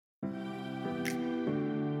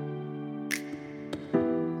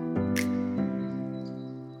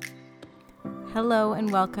Hello and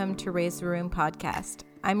welcome to Raise the Room podcast.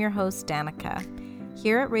 I'm your host, Danica.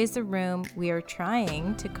 Here at Raise the Room, we are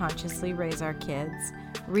trying to consciously raise our kids,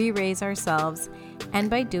 re-raise ourselves, and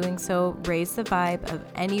by doing so, raise the vibe of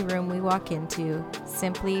any room we walk into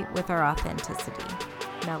simply with our authenticity.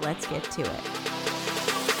 Now let's get to it.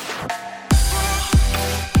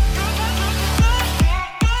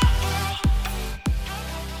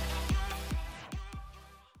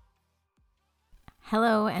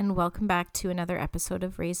 Hello and welcome back to another episode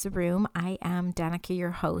of Raise the Room. I am Danica,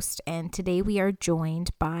 your host, and today we are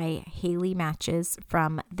joined by Hayley Matches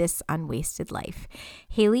from This Unwasted Life.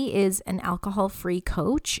 Hayley is an alcohol-free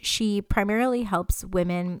coach. She primarily helps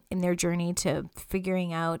women in their journey to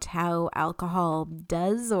figuring out how alcohol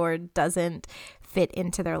does or doesn't fit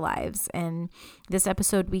into their lives. And this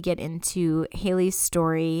episode, we get into Hayley's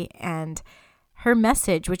story and her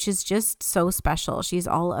message, which is just so special. She's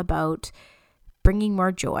all about bringing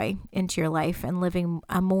more joy into your life and living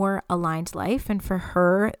a more aligned life. And for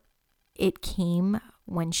her, it came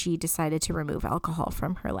when she decided to remove alcohol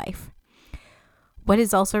from her life. What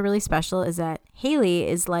is also really special is that Hayley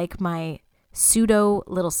is like my pseudo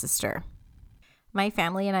little sister. My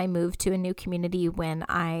family and I moved to a new community when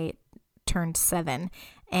I turned 7.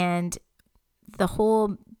 And the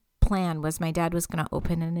whole plan was my dad was going to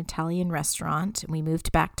open an Italian restaurant. And we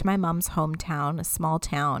moved back to my mom's hometown, a small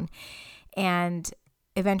town. And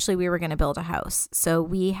eventually we were going to build a house. So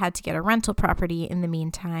we had to get a rental property in the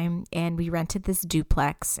meantime. And we rented this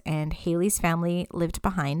duplex, and Hayley's family lived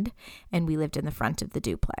behind and we lived in the front of the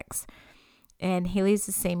duplex. And Hayley's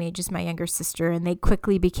the same age as my younger sister, and they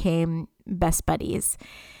quickly became best buddies.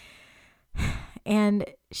 And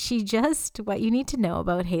what you need to know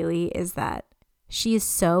about Hayley is that she is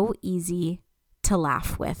so easy to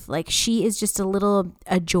laugh with. Like, she is just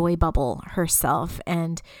a joy bubble herself.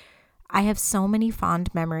 And I have so many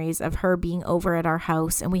fond memories of her being over at our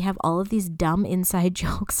house, and we have all of these dumb inside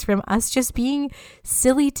jokes from us just being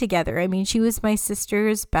silly together. I mean, she was my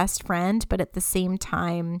sister's best friend, but at the same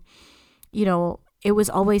time, it was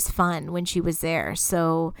always fun when she was there.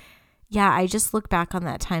 So yeah, I just look back on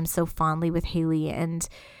that time so fondly with Hayley, and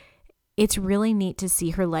it's really neat to see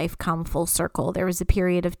her life come full circle. There was a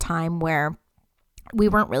period of time where we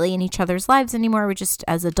weren't really in each other's lives anymore. We're just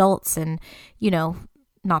as adults and,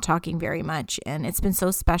 not talking very much. And it's been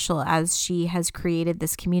so special as she has created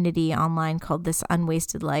this community online called This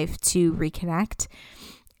Unwasted Life to reconnect.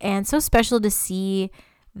 And so special to see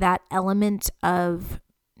that element of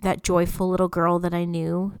that joyful little girl that I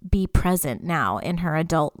knew be present now in her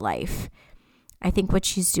adult life. I think what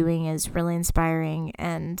she's doing is really inspiring.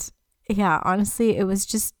 And yeah, honestly, it was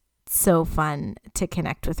just so fun to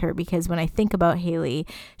connect with her, because when I think about Hayley,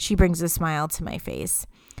 she brings a smile to my face.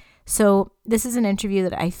 So this is an interview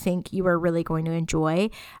that I think you are really going to enjoy.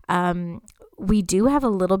 We do have a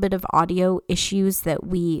little bit of audio issues that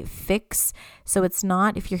we fix. So it's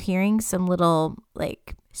not, if you're hearing some little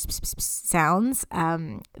like sounds,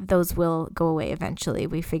 those will go away eventually.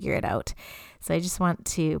 We figure it out. So I just want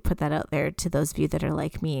to put that out there to those of you that are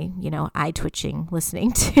like me, eye twitching,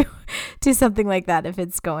 listening to something like that if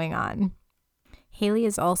it's going on. Hayley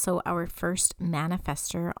is also our first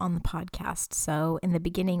manifestor on the podcast. So in the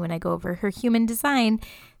beginning, when I go over her human design,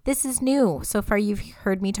 this is new. So far, you've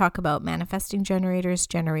heard me talk about manifesting generators,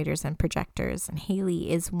 and projectors. And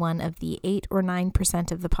Hayley is one of the 8 or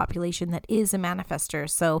 9% of the population that is a manifestor.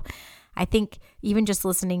 So I think even just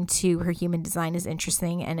listening to her human design is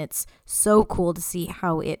interesting. And it's so cool to see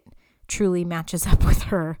how it truly matches up with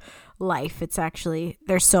her life. It's actually,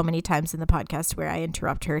 there's so many times in the podcast where I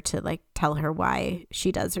interrupt her to tell her why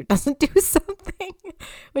she does or doesn't do something,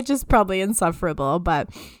 which is probably insufferable, but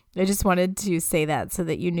I just wanted to say that so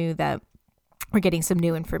that you knew that we're getting some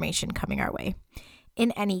new information coming our way.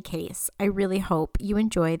 In any case, I really hope you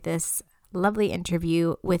enjoyed this lovely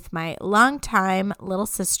interview with my longtime little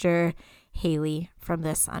sister, Hayley, from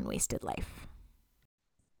This Unwasted Life.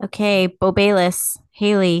 Okay, Bo Bayless,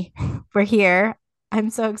 Hayley, we're here. I'm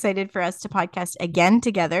so excited for us to podcast again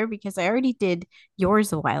together because I already did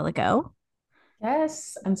yours a while ago.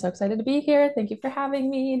 Yes, I'm so excited to be here. Thank you for having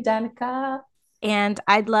me, Danica. And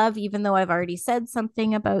I'd love, even though I've already said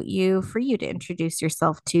something about you, for you to introduce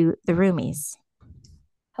yourself to the roomies.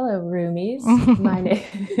 Hello, roomies.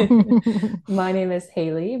 My name is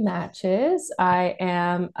Hayley Matches. I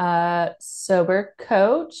am a sober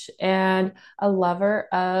coach and a lover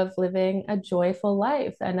of living a joyful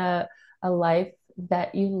life and a life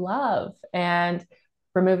that you love. And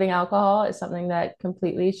removing alcohol is something that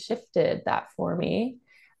completely shifted that for me.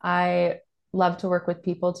 I love to work with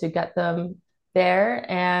people to get them there,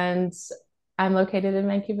 and I'm located in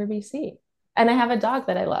Vancouver, BC. And I have a dog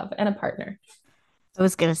that I love and a partner. I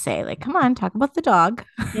was gonna say, like, come on, talk about the dog.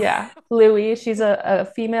 Yeah, Louie. She's a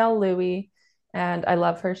female Louie, and I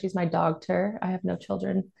love her. She's my dogter. I have no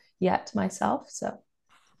children yet myself, so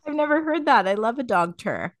I've never heard that. I love a dog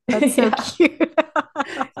tour. That's so yeah, cute.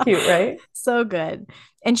 cute, right? So good.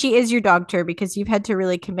 And she is your dog tour because you've had to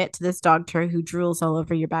really commit to this dog tour who drools all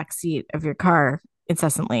over your back seat of your car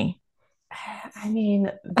incessantly. I mean,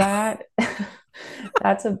 that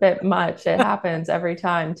that's a bit much. It happens every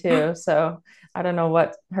time too. So I don't know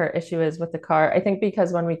what her issue is with the car. I think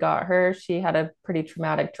because when we got her, she had a pretty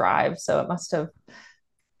traumatic drive, so it must have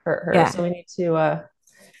hurt her. Yeah. So we need to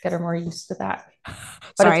get her more used to that. But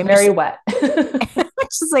Sorry, it's I'm very just wet.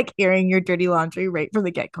 just like airing your dirty laundry right from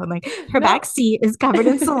the get-go. I'm like, her back No, seat is covered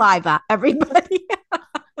in saliva, everybody.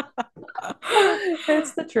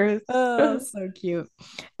 it's the truth. Oh, so cute.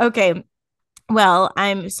 Okay. Well,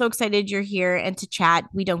 I'm so excited you're here and to chat.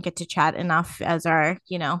 We don't get to chat enough as our,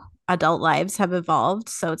 adult lives have evolved.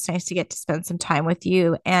 So it's nice to get to spend some time with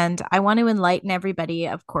you. And I want to enlighten everybody,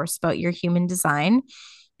 of course, about your human design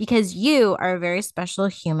because you are a very special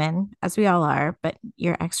human, as we all are, but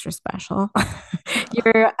you're extra special.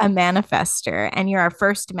 You're a manifester and you're our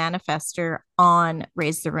first manifester on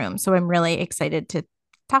Raise the Room. So I'm really excited to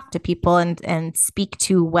talk to people and speak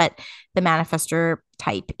to what the manifester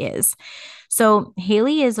type is. So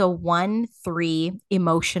Hayley is a 1-3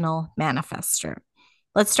 emotional manifester.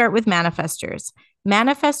 Let's start with manifestors.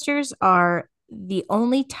 Manifestors are the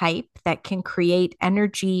only type that can create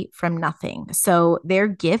energy from nothing. So their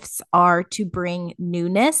gifts are to bring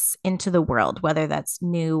newness into the world, whether that's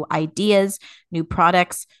new ideas, new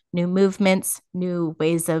products, new movements, new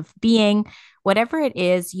ways of being, whatever it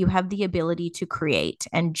is, you have the ability to create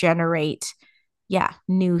and generate, yeah,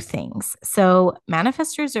 new things. So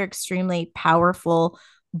manifestors are extremely powerful,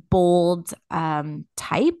 bold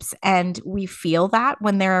types, and we feel that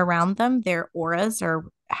when they're around them. Their auras are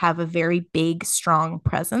have a very big, strong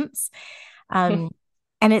presence. Um,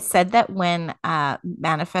 and it's said that when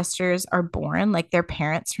manifestors are born, like their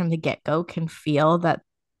parents from the get go can feel that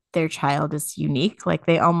their child is unique. Like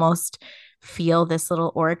they almost feel this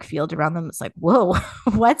little auric field around them. It's like, whoa,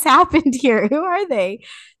 what's happened here? Who are they?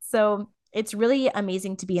 So it's really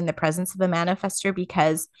amazing to be in the presence of a manifestor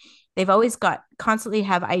because they've always got constantly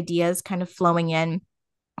have ideas kind of flowing in.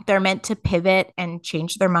 They're meant to pivot and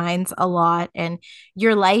change their minds a lot. And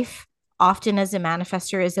your life, often as a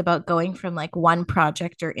manifestor, is about going from like one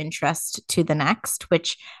project or interest to the next,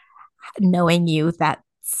 which knowing you,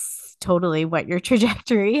 that's totally what your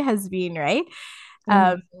trajectory has been, right?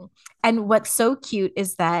 Um, Mhm. and what's so cute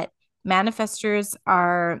is that manifestors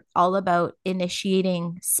are all about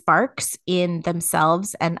initiating sparks in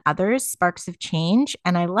themselves and others, sparks of change.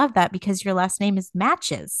 And I love that because your last name is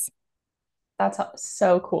Matches. That's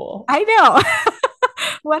so cool. I know.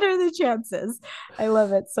 What are the chances? I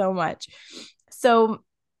love it so much. So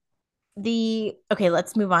the okay,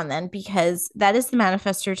 let's move on then because that is the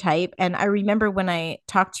manifestor type. And I remember when I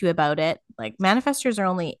talked to you about it, like manifestors are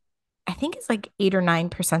only, I think it's like 8 or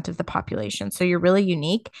 9% of the population. So you're really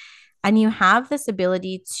unique. And you have this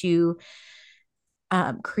ability to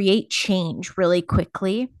create change really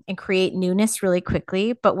quickly and create newness really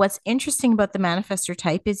quickly. But what's interesting about the manifestor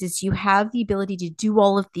type is you have the ability to do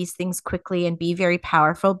all of these things quickly and be very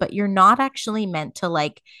powerful, but you're not actually meant to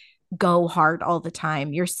like go hard all the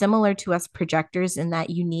time. You're similar to us projectors in that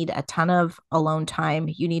you need a ton of alone time,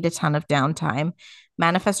 you need a ton of downtime.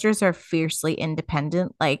 Manifestors are fiercely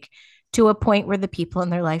independent, like to a point where the people in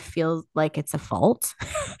their life feel like it's a fault,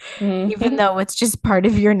 even Mhm. though it's just part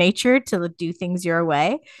of your nature to do things your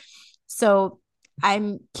way. So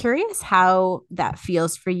I'm curious how that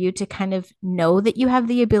feels for you to kind of know that you have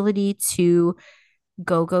the ability to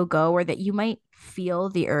go, go, go, or that you might feel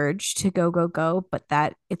the urge to go, go, go, but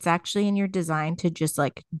that it's actually in your design to just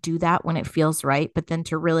like do that when it feels right, but then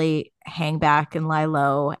to really hang back and lie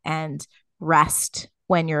low and rest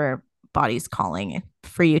when your body's calling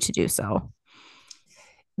for you to do so.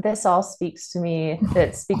 This all speaks to me.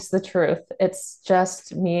 It speaks the truth. It's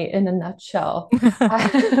just me in a nutshell.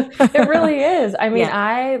 It really is. I mean, Yeah.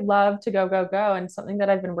 I love to go, go, go. And something that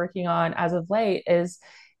I've been working on as of late is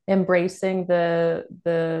embracing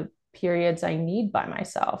the periods I need by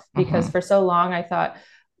myself. Because Mm-hmm. for so long I thought,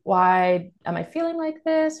 why am I feeling like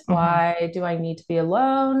this? Mm-hmm. Why do I need to be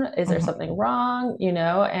alone? Is there Mm-hmm. something wrong?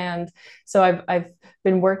 And so I've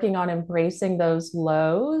been working on embracing those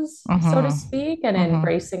lows, so to Mm-hmm. speak, and Mm-hmm.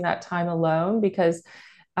 embracing that time alone because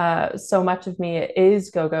so much of me is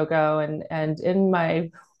go, go, go. And in my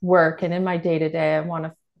work and in my day to day, I want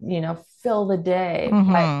to, fill the day. But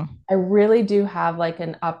Mm-hmm. I really do have like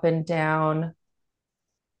an up and down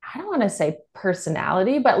I don't want to say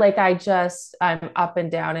personality, but like I'm up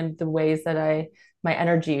and down in the ways that my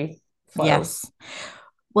energy flows. Yes.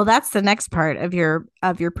 Well, that's the next part of your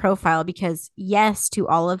profile because yes to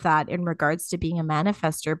all of that in regards to being a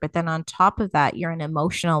manifester, but then on top of that, you're an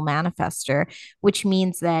emotional manifester, which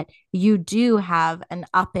means that you do have an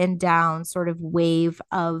up and down sort of wave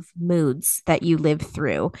of moods that you live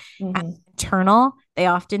through. And Hmm. internal, they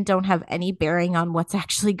often don't have any bearing on what's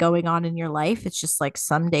actually going on in your life. It's just like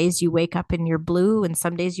some days you wake up and you're blue, and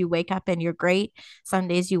some days you wake up and you're great. Some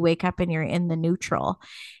days you wake up and you're in the neutral.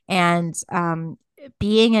 And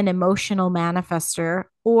being an emotional manifester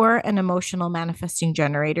or an emotional manifesting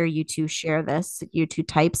generator, you two share this, you two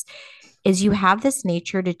types, is you have this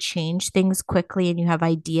nature to change things quickly and you have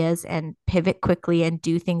ideas and pivot quickly and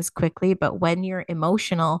do things quickly. But when you're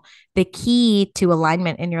emotional, the key to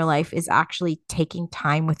alignment in your life is actually taking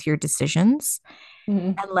time with your decisions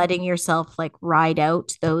Hmm. and letting yourself like ride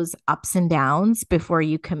out those ups and downs before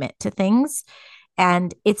you commit to things.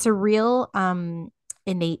 And it's a real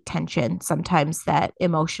innate tension sometimes that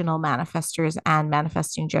emotional manifestors and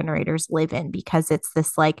manifesting generators live in because it's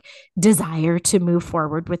this like desire to move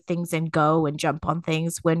forward with things and go and jump on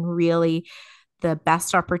things when really the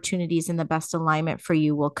best opportunities and the best alignment for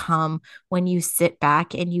you will come when you sit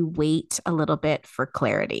back and you wait a little bit for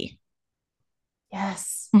clarity.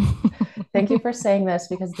 Yes. Thank you for saying this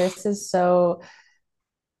because this is so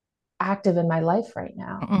active in my life right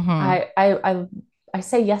now. Mm-hmm. I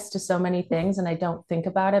say yes to so many things and I don't think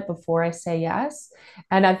about it before I say yes.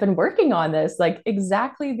 And I've been working on this, like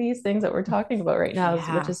exactly these things that we're talking about right now, which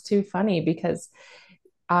Yeah. is too funny because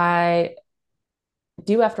I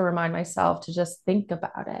do have to remind myself to just think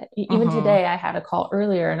about it. Even Mm-hmm. today, I had a call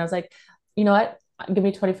earlier and I was like, you know what? Give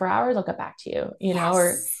me 24 hours, I'll get back to you, or,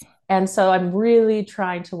 Yes. and so I'm really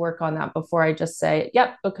trying to work on that before I just say,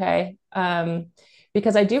 yep, okay.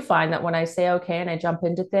 Because I do find that when I say okay and I jump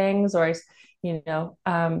into things or you know,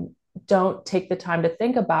 don't take the time to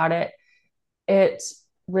think about it, it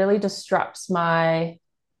really disrupts my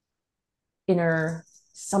inner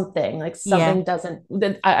something, like Yeah. something doesn't,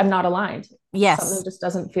 that I'm not aligned. Something Yes. just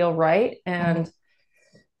doesn't feel right. Mhm. And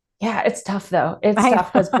yeah, it's tough though. It's I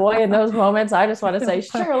tough because boy, in those moments, I just want to say,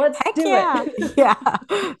 sure, let's Heck do yeah. it. Yeah,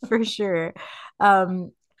 for sure.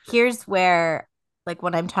 Um, Here's where, like,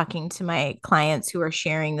 when I'm talking to my clients who are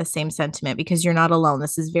sharing the same sentiment, because you're not alone,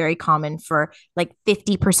 this is very common for like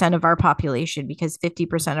 50% of our population, because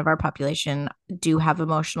 50% of our population do have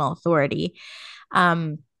emotional authority.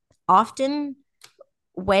 Um, Often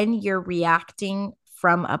when you're reacting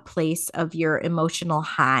from a place of your emotional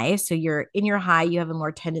high, so you're in your high, you have a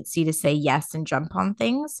more tendency to say yes and jump on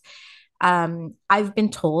things. I've been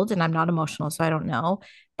told, and I'm not emotional, so I don't know,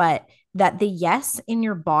 but that the yes in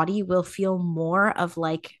your body will feel more of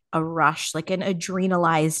like a rush, like an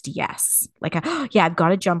adrenalized yes, like a, oh, yeah, I've got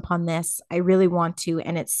to jump on this. I really want to.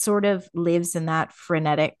 And it sort of lives in that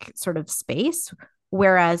frenetic sort of space.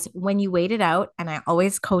 Whereas when you wait it out, and I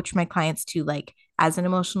always coach my clients to like, as an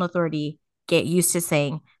emotional authority, get used to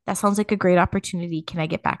saying, that sounds like a great opportunity. Can I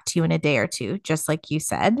get back to you in a day or two? Just like you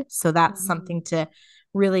said. So that's Mhm. something to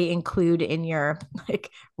really include in your like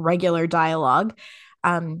regular dialogue.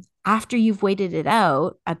 After you've waited it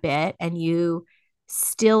out a bit and you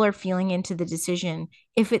still are feeling into the decision,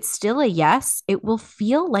 if it's still a yes, it will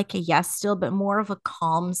feel like a yes still, but more of a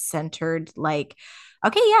calm, centered, like,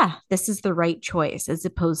 okay, yeah, this is the right choice, as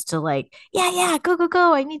opposed to like, yeah, yeah, go, go,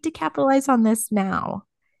 go. I need to capitalize on this now.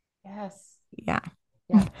 Yes. Yeah.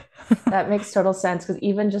 Yeah. That makes total sense because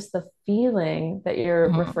even just the feeling that you're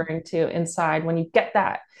Mhm. referring to inside when you get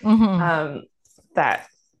Mhm. um, that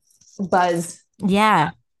buzz,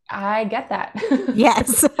 Yeah. I get that.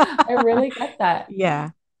 Yes. I really get that. Yeah.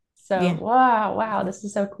 So Yeah. wow, wow, this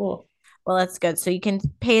is so cool. Well, that's good. So you can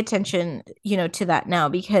pay attention, to that now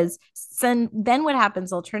because then what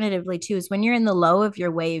happens alternatively too is when you're in the low of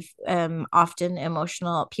your wave, often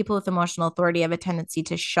emotional people with emotional authority have a tendency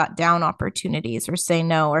to shut down opportunities or say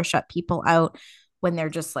no or shut people out when they're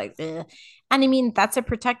just like, ugh. And I mean, that's a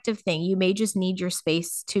protective thing. You may just need your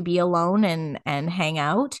space to be alone and hang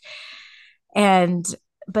out. And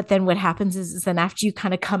but then what happens is then after you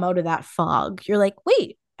kind of come out of that fog, you're like,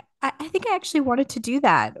 wait, I think I actually wanted to do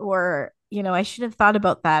that. Or, I should have thought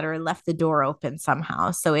about that or left the door open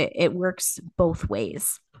somehow. So it works both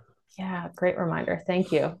ways. Yeah, great reminder.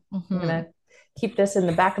 Thank you. I'm Mm-hmm. gonna keep this in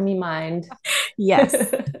the back of my mind. Yes,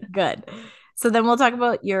 good. So then we'll talk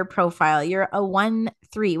about your profile. You're a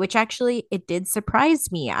 1-3, which actually it did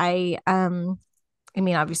surprise me. I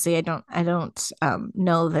mean, obviously, I don't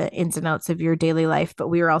know the ins and outs of your daily life, but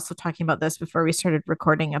we were also talking about this before we started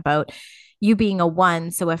recording about you being a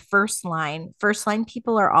one. So a first line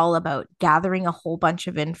people are all about gathering a whole bunch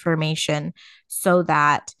of information so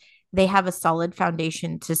that they have a solid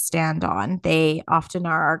foundation to stand on. They often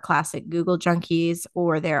are our classic Google junkies,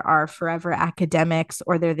 or there are forever academics,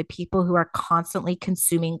 or they're the people who are constantly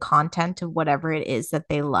consuming content of whatever it is that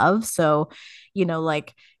they love. So,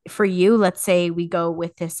 like for you, let's say we go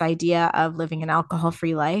with this idea of living an alcohol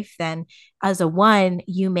free life, then as a one,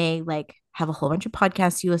 you may like have a whole bunch of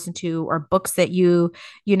podcasts you listen to or books that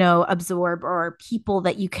absorb, or people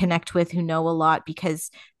that you connect with who know a lot, because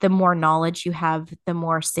the more knowledge you have, the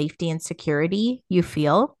more safety and security you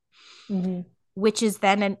feel, Mhm. which is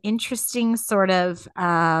then an interesting sort of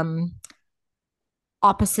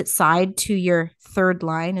opposite side to your third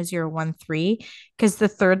line as your 1-3, because the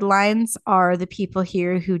third lines are the people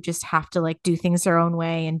here who just have to like do things their own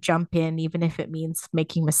way and jump in even if it means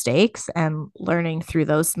making mistakes and learning through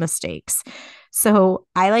those mistakes. So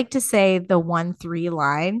I like to say the 1-3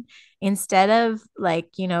 line, instead of like,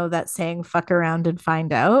 that saying fuck around and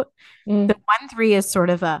find out, the Mm. 1-3 is sort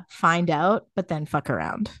of a find out but then fuck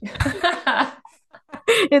around.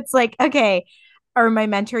 It's like, okay, or my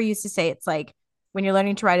mentor used to say, it's like when you're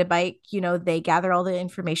learning to ride a bike, they gather all the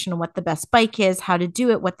information on what the best bike is, how to do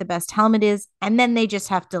it, what the best helmet is, and then they just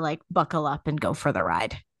have to like buckle up and go for the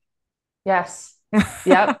ride. Yes.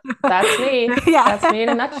 Yep. That's me. That's Yeah. me in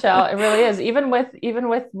a nutshell. It really is. Even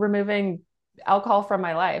with removing alcohol from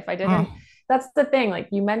my life, I didn't. Mm. That's the thing. Like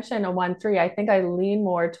you mentioned a 1-3. I think I lean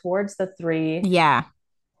more towards the three Yeah.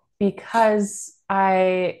 because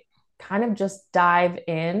I kind of just dive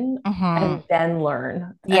in Mm-hmm. and then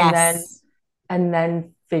learn Yes. and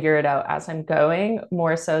then figure it out as I'm going,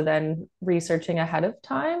 more so than researching ahead of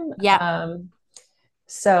time. Yep.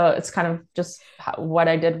 So it's kind of just what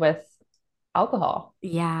I did with alcohol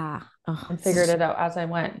Yeah. Oh, and figured it out as I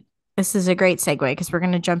went. this is a great segue because we're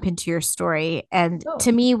going to jump into your story. And to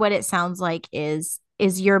Oh, me, what it sounds like is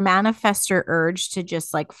your manifestor urge to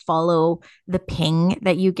just like follow the ping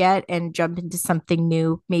that you get and jump into something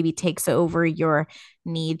new maybe takes over your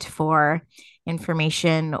need for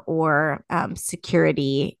information or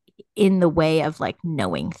security in the way of like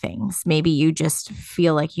knowing things. Maybe you just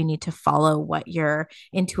feel like you need to follow what your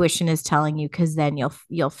intuition is telling you, because then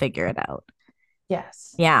you'll figure it out.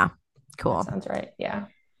 yes. Yeah. That Cool. sounds right. Yeah.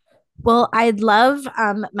 Well, I'd love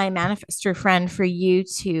my manifestor friend for you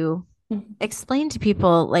to explain to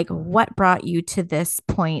people like what brought you to this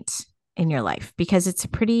point in your life, because it's a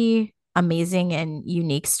pretty amazing and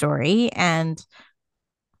unique story. And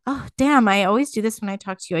oh, damn, I always do this when I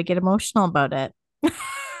talk to you. I get emotional about it.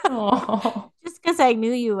 Oh, Just because I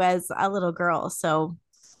knew you as a little girl. So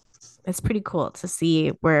it's pretty cool to see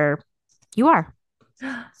where you are.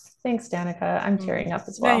 thanks, Danica. I'm Mm. tearing up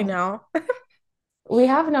as I well. know. We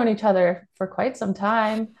have known each other for quite some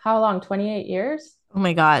time. How long? 28 years? Oh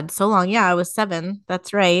my God, so long. Yeah, I was 7.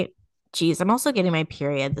 That's right. Geez, I'm also getting my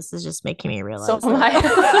period. This is just making me So realize am it.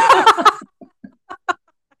 I.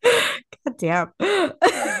 God damn.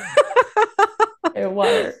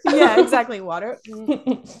 Water. Yeah, exactly. Water.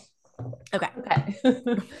 Mm. Okay. Okay.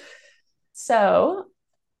 So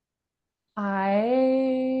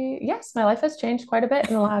yes, my life has changed quite a bit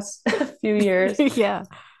in the last few years. Yeah.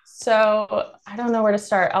 So I don't know where to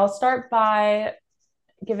start. I'll start by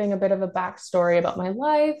giving a bit of a backstory about my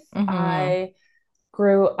life. Mm-hmm. I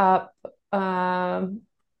grew up, I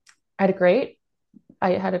had a great,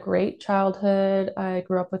 I had a great childhood. I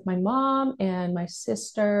grew up with my mom and my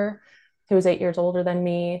sister, who was 8 years older than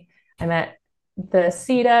me. I met the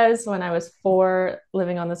Cetas when I was 4,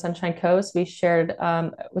 living on the Sunshine Coast. We shared,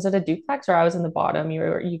 was it a duplex or I was in the bottom?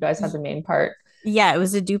 You guys had the main part. Yeah, it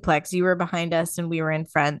was a duplex. You were behind us and we were in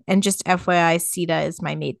front. And just FYI, Sita is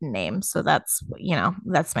my maiden name. So that's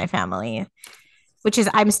my family, which is,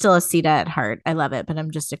 I'm still a Sita at heart. I love it, but I'm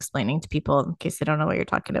just explaining to people in case they don't know what you're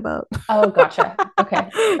talking about. Oh, gotcha. Okay,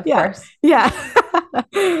 of Yeah. course. Yeah.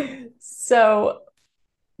 So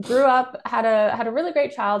grew up, had a really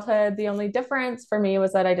great childhood. The only difference for me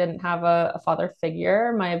was that I didn't have a father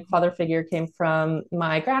figure. My father figure came from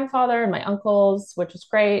my grandfather and my uncles, which was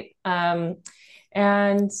great.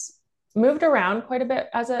 And moved around quite a bit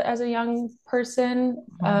as a young person.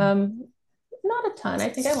 Not a ton. I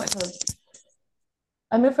think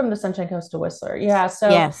I moved from the Sunshine Coast to Whistler. Yeah. So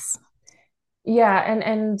Yes. yeah,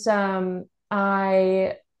 and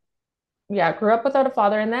I yeah, grew up without a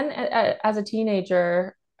father. And then as a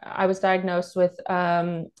teenager, I was diagnosed with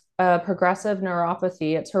a progressive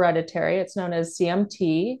neuropathy. It's hereditary. It's known as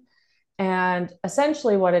CMT. And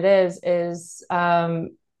essentially, what it is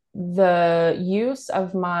the use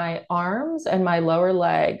of my arms and my lower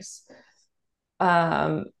legs,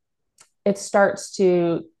 um, it starts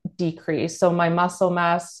to decrease. So my muscle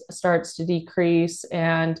mass starts to decrease.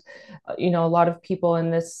 And, a lot of people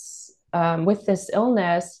in this, with this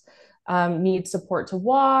illness, need support to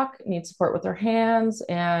walk, need support with their hands.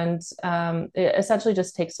 And it essentially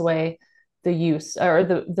just takes away the use or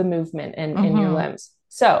the movement in your Mm-hmm. limbs.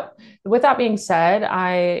 So with that being said,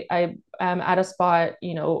 I am at a spot,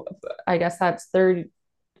 I guess that's 30,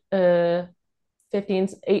 uh,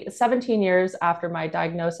 15, 17 years after my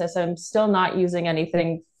diagnosis. I'm still not using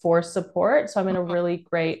anything for support. So I'm in a really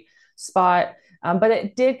great spot. But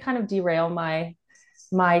it did kind of derail my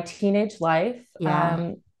teenage life.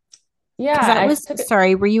 Yeah. Yeah, Because that I was, took it.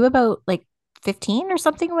 sorry, were you about like 15 or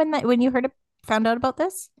something when you found out about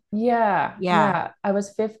this? Yeah, Yeah. yeah. I was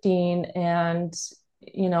 15 and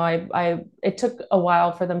it took a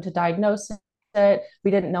while for them to diagnose it.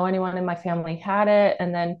 We didn't know anyone in my family had it,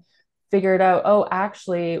 and then figured out, oh,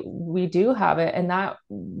 actually, we do have it. And that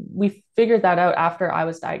we figured that out after I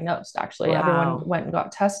was diagnosed. Actually, everyone Wow. went and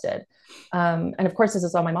got tested. And of course, this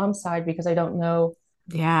is on my mom's side because I don't know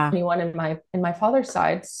Yeah. anyone in my father's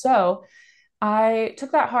side. So I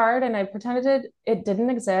took that hard and I pretended it didn't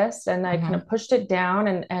exist, and I kind Hmm. of pushed it down,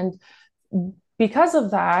 and because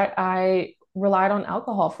of that, I relied on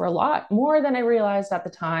alcohol for a lot more than I realized at the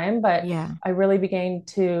time. But Yeah. I really began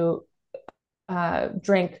to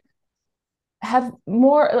drink have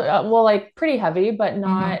more, well, like pretty heavy, but Hmm.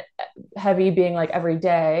 not heavy being like every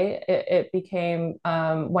day. It became,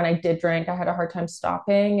 when I did drink, I had a hard time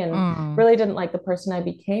stopping and Mm. really didn't like the person I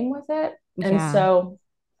became with it. And Yeah. so,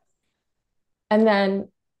 and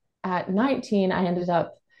then at 19, I ended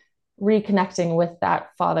up reconnecting with that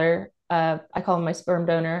father. I call him my sperm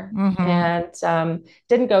donor, Hmm. and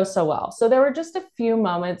didn't go so well. So there were just a few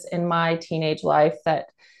moments in my teenage life that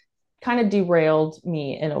kind of derailed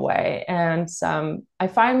me in a way. And I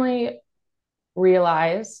finally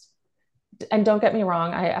realized, and don't get me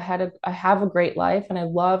wrong, I have a great life and I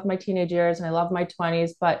love my teenage years and I love my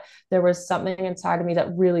 20s, but there was something inside of me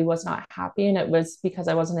that really was not happy. And it was because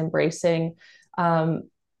I wasn't embracing um,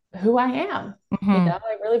 who I am. Hmm. I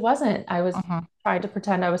really wasn't. I was Hmm. trying to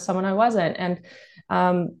pretend I was someone I wasn't. And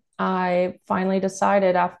I finally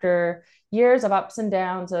decided, after years of ups and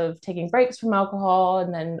downs of taking breaks from alcohol,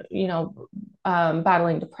 and then,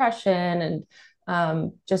 battling depression,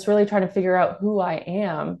 and just really trying to figure out who I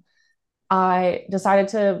am, I decided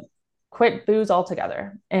to quit booze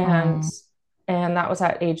altogether. And Mm. that was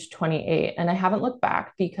at age 28. And I haven't looked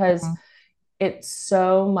back because Hmm. it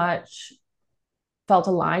so much felt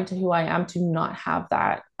aligned to who I am to not have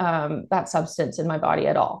that substance in my body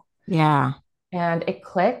at all. Yeah. And it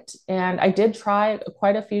clicked. And I did try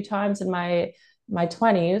quite a few times in my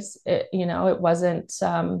 20s. It wasn't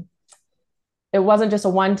just a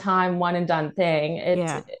one time, one and done thing.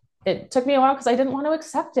 Yeah. It took me a while because I didn't want to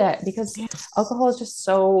accept it, because Yeah. alcohol is just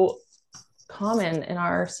so common in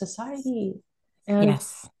our society. And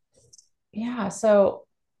Yes. yeah, so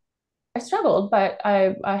I struggled, but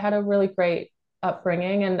I had a really great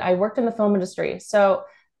upbringing, and I worked in the film industry. So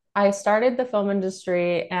I started the film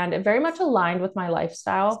industry, and it very much aligned with my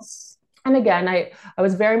lifestyle. And again, I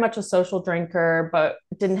was very much a social drinker, but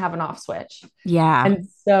didn't have an off switch. Yeah. And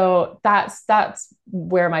so that's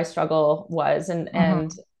where my struggle was. And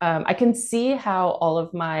Hmm. I can see how all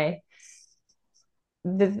of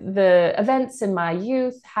the events in my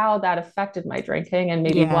youth, how that affected my drinking, and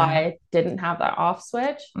maybe why Yeah. I didn't have that off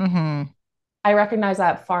switch. Hmm. I recognize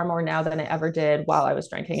that far more now than I ever did while I was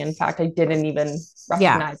drinking. In fact, I didn't even Yeah.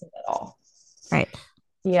 recognize it at all. Right.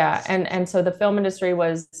 Yeah, and so the film industry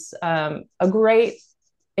was a great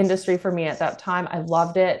industry for me at that time. I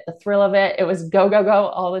loved it, the thrill of it. It was go go go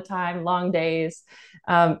all the time, long days,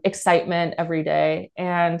 excitement every day.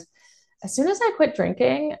 And as soon as I quit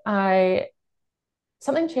drinking, I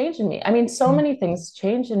something changed in me. I mean, so Mm. many things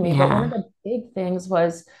changed in me, but one of Yeah. the big things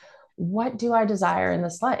was, what do I desire in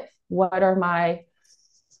this life? What are my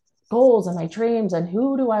goals and my dreams, and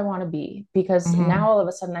who do I want to be? Because Hmm. now all of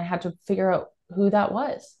a sudden I had to figure out who that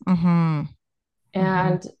was. Hmm. Hmm.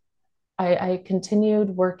 And I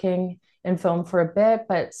continued working in film for a bit,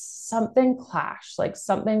 but something clashed, like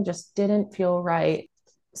something just didn't feel right.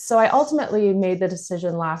 So I ultimately made the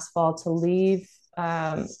decision last fall to leave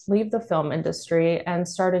the film industry and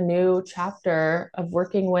start a new chapter of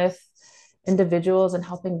working with individuals and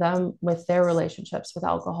helping them with their relationships with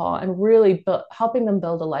alcohol, and really helping them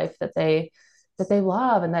build a life that they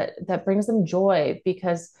love, and that brings them joy.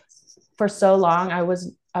 Because for so long I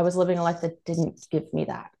was living a life that didn't give me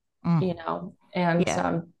that, Mm. and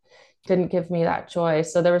Yeah. didn't give me that joy.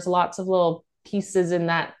 So there was lots of little pieces in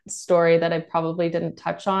that story that I probably didn't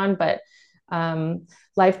touch on, but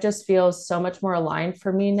life just feels so much more aligned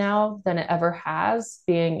for me now than it ever has,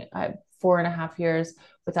 being 4.5 years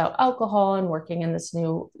without alcohol and working in this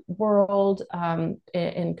new world,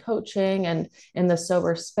 in coaching and in the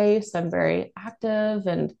sober space. I'm very active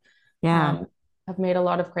and Yeah. I've made a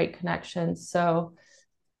lot of great connections. So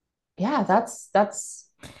yeah, that's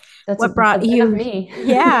What a brought bit of you, me.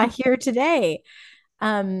 yeah, here today?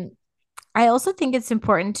 Um, I also think it's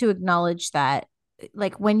important to acknowledge that,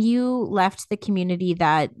 like, when you left the community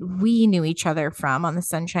that we knew each other from on the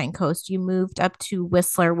Sunshine Coast, you moved up to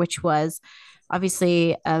Whistler, which was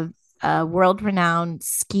obviously a world renowned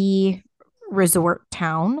ski resort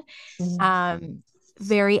town. Mm. Um,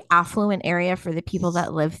 Very affluent area for the people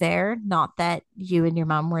that live there. Not that you and your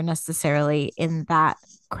mom were necessarily in that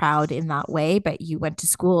crowd in that way, but you went to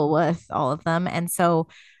school with all of them. And so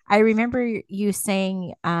I remember you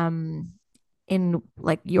saying, in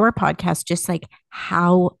like your podcast, just like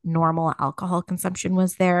how normal alcohol consumption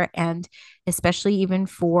was there, and especially even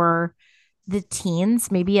for the teens,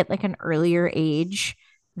 maybe at like an earlier age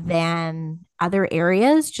than other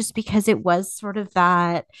areas, just because it was sort of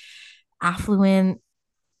that affluent,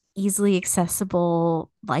 easily accessible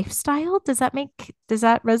lifestyle. Does that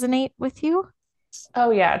resonate with you?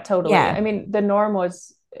 Oh yeah, totally. Yeah. I mean, the norm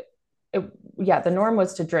was it, yeah, the norm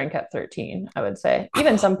was to drink at 13, I would say.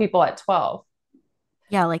 Even some people at 12.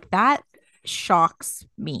 Yeah, like that shocks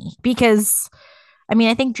me because I mean,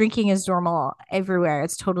 I think drinking is normal everywhere.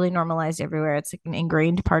 It's totally normalized everywhere. It's like an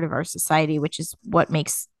ingrained part of our society, which is what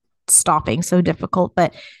makes stopping so difficult.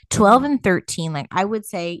 But 12 Mhm. and 13, like I would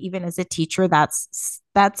say, even as a teacher, that's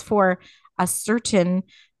for a certain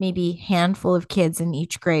maybe handful of kids in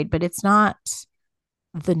each grade, but it's not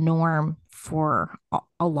the norm for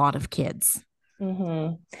a lot of kids.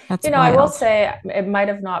 Mm-hmm. That's I will wild. say it might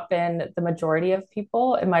have not been the majority of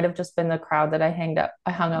people. It might have just been the crowd that I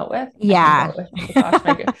hung out with. I hanged Yeah. out with. Oh gosh,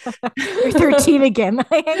 my You're good. 13 again.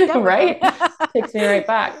 I hanged out with them. Right? Takes me right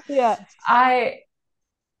back. Yeah. I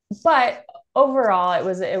but overall it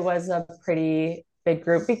was a pretty big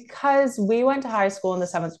group because we went to high school in the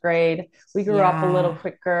seventh grade. We grew up a little Yeah.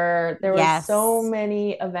 quicker. There was so Yes.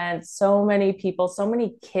 many events, so many people, so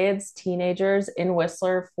many kids, teenagers in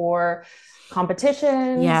Whistler for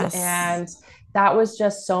competitions, Yes. and that was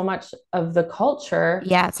just so much of the culture.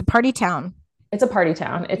 Yeah, it's a party town. It's a party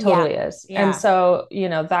town. It Yeah. totally is. And Yeah. so,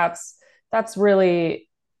 that's really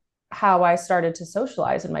how I started to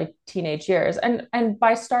socialize in my teenage years. And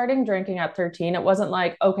by starting drinking at 13, it wasn't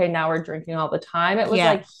like, okay, now we're drinking all the time. It was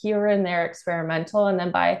Yeah. like here and there experimental. And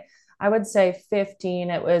then by, I would say 15,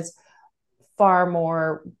 it was far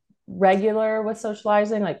more regular with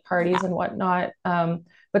socializing, like Yeah. parties and whatnot.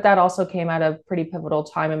 But that also came at a pretty pivotal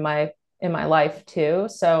time in my life too.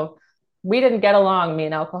 So we didn't get along, me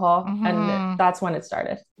and alcohol, and Hmm. that's when it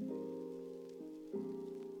started.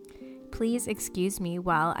 Please excuse me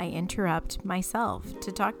while I interrupt myself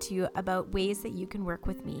to talk to you about ways that you can work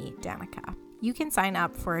with me, Danica. You can sign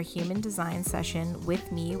up for a human design session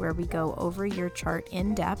with me where we go over your chart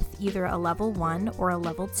in depth, either a level 1 or a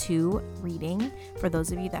level 2 reading for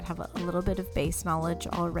those of you that have a little bit of base knowledge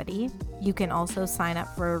already. You can also sign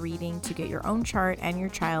up for a reading to get your own chart and your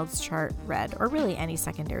child's chart read, or really any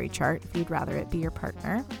secondary chart if you'd rather it be your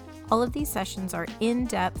partner. All of these sessions are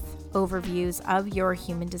in-depth overviews of your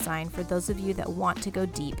human design for those of you that want to go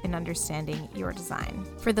deep in understanding your design.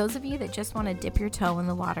 For those of you that just want to dip your toe in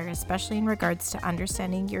the water, especially in regards to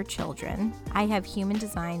understanding your children, I have human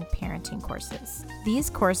design parenting courses. These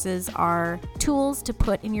courses are tools to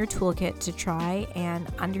put in your toolkit to try and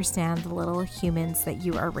understand the little humans that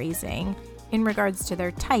you are raising in regards to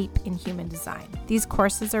their type in human design. These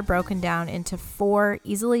courses are broken down into 4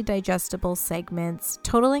 easily digestible segments,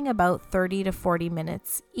 totaling about 30 to 40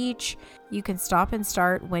 minutes each. You can stop and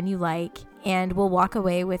start when you like, and we'll walk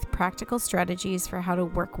away with practical strategies for how to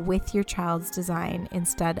work with your child's design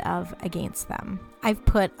instead of against them. I've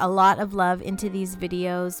put a lot of love into these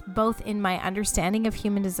videos, both in my understanding of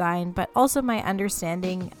human design, but also my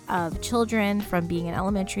understanding of children from being an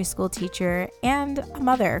elementary school teacher and a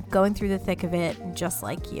mother going through the thick of it just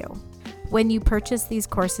like you. When you purchase these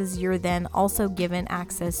courses, you're then also given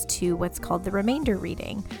access to what's called the remainder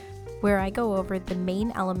reading, where I go over the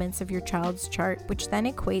main elements of your child's chart, which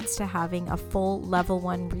then equates to having a full level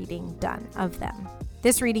 1 reading done of them.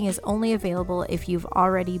 This reading is only available if you've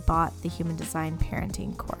already bought the Human Design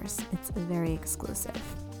Parenting course. It's very exclusive.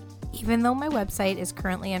 Even though my website is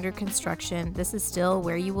currently under construction, this is still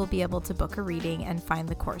where you will be able to book a reading and find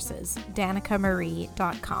the courses.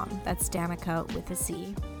 DanicaMarie.com. That's Danica with a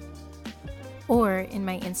C. or in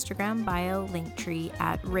my Instagram bio link tree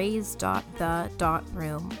at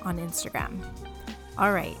raise.the.room on Instagram.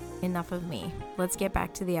 All right, enough of me. Let's get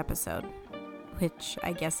back to the episode, which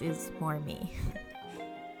I guess is more me.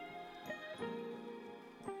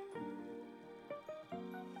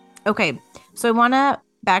 Okay, so I want to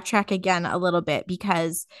backtrack again a little bit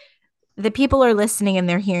because the people are listening and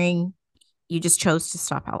they're hearing you just chose to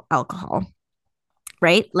stop alcohol,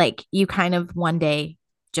 right? Like you kind of one day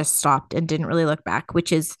just stopped and didn't really look back,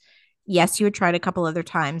 which is, yes, you had tried a couple other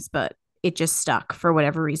times, but it just stuck for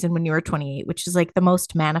whatever reason when you were 28, which is like the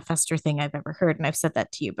most manifestor thing I've ever heard. And I've said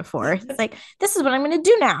that to you before. It's like, this is what I'm going to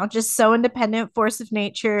do now. Just so independent, force of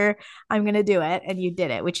nature. I'm going to do it. And you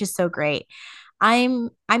did it, which is so great. I'm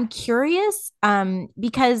curious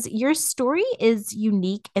because your story is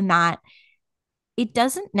unique in that it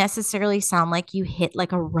doesn't necessarily sound like you hit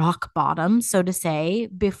like a rock bottom, so to say,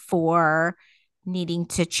 before needing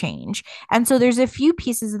to change. And so there's a few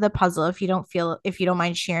pieces of the puzzle if you don't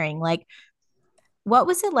mind sharing, like what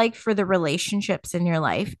was it like for the relationships in your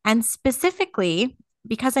life? And specifically,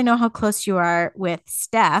 because I know how close you are with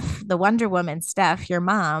Steph, the Wonder Woman Steph, your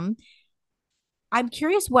mom, I'm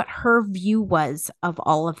curious what her view was of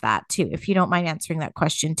all of that too, if you don't mind answering that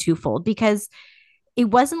question twofold, because it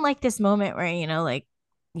wasn't like this moment where, like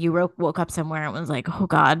you woke up somewhere and was like, oh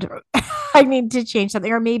God, I need to change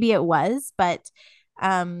something. Or maybe it was, but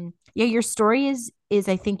yeah, your story is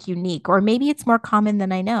I think unique, or maybe it's more common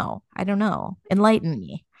than I know. I don't know. Enlighten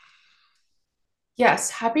me. Yes,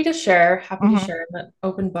 happy to share. Happy to Mm-hmm. share an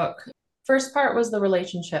open book. First part was the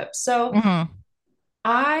relationship. So Mm-hmm.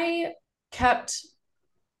 I kept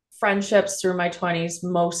friendships through my 20s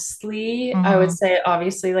mostly. I would Mm-hmm. say,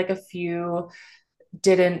 obviously, like a few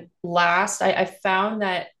didn't last. I found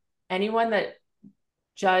that anyone that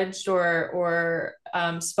judged or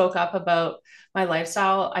spoke up about my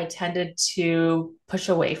lifestyle, I tended to push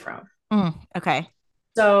away from. Okay.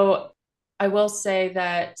 So I will say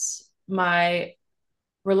that my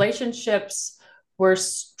relationships were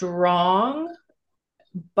strong,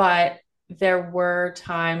 but there were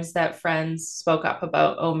times that friends spoke up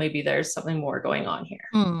about, oh, maybe there's something more going on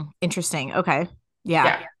here. Interesting. Okay. Yeah.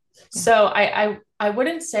 Yeah. Yeah. So I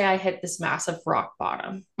wouldn't say I hit this massive rock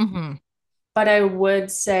bottom, Mm-hmm. but I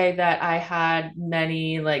would say that I had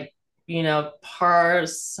many like,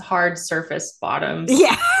 hard surface bottoms,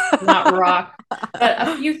 Yeah. not rock, but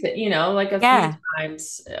a few like a few Yeah.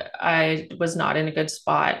 times I was not in a good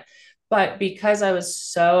spot. But because I was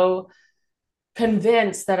so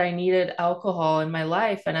convinced that I needed alcohol in my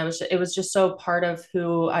life, and it was just so part of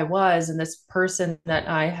who I was and this person that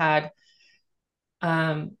I had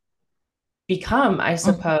um become, I Mhm.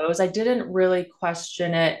 suppose. I didn't really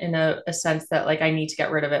question it in a sense that like I need to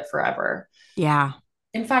get rid of it forever. Yeah.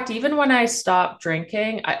 In fact, even when I stopped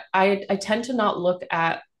drinking, I tend to not look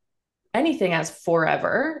at anything as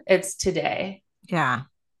forever. It's today. Yeah.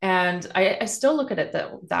 And I still look at it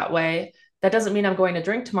that way. That doesn't mean I'm going to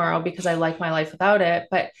drink tomorrow because I like my life without it.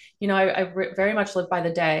 But, I very much live by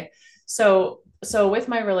the day. So with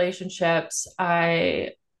my relationships, I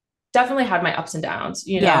definitely had my ups and downs.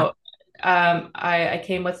 Yeah.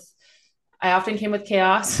 I often came with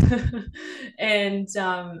chaos, and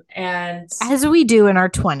As we do in our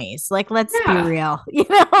 20s. Like, let's be yeah, real. Like,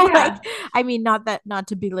 yeah, I mean, not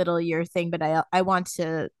to belittle your thing, but I want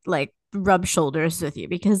to like rub shoulders with you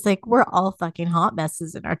because like we're all fucking hot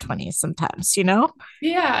messes in our 20s sometimes. yeah.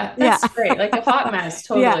 Yeah. That's great. Like a hot mess,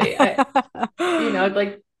 Yeah. totally.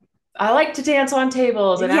 Like I like to dance on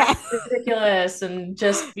tables and Yeah. act ridiculous and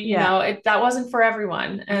just, Yeah. that wasn't for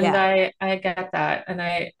everyone. And Yeah. I get that and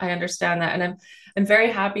I understand that. And I'm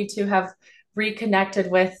very happy to have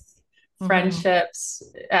reconnected with Hmm. friendships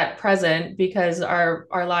at present because our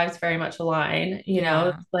lives very much align,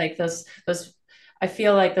 Yeah. like those I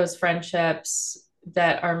feel like those friendships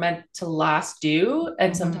that are meant to last do.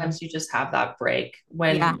 And Hmm. sometimes you just have that break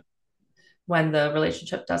Yeah. when the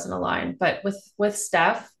relationship doesn't align. But with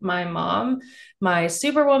Steph, my mom, my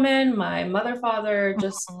superwoman, my mother, father,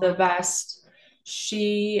 just the Mhm. best.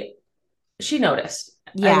 She noticed.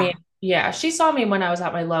 I Yeah. mean, yeah, she saw me when I was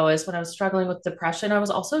at my lowest, when I was struggling with depression. I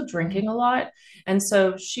was also Mhm. drinking a lot. And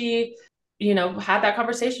so she, had that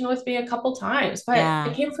conversation with me a couple times. But it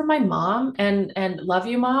Yeah. came from my mom and love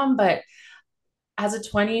you, mom. But as a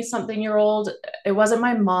 20 something year old, it wasn't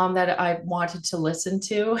my mom that I wanted to listen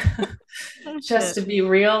to. Oh Just shit. to be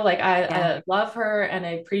real, like Yeah. I love her and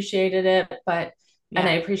I appreciated it, and I Yeah.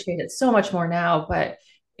 appreciate it so much more now, but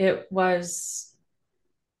it was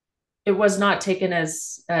it was not taken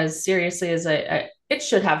as seriously as it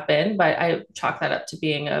should have been, but I chalk that up to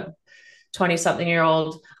being a 20 something year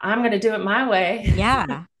old. I'm going to do it my way.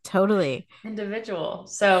 Yeah. Totally. individual.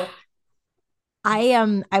 So,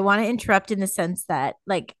 I want to interrupt in the sense that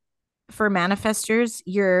like for manifestors,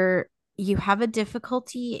 you have a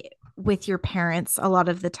difficulty with your parents a lot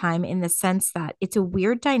of the time in the sense that it's a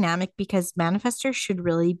weird dynamic because manifestors should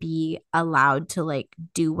really be allowed to like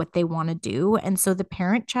do what they want to do. And so the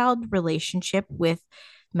parent-child relationship with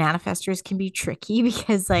manifestors can be tricky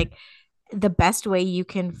because like the best way you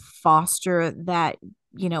can foster that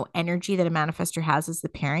energy that a manifestor has as the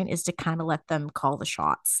parent is to kind of let them call the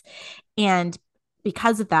shots. And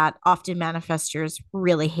because of that, often manifestors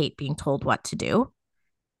really hate being told what to do.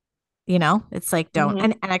 It's like don't, mhm.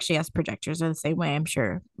 and actually us projectors are the same way. I'm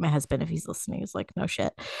sure my husband, if he's listening, is like no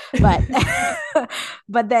shit. But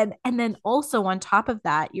but then also on top of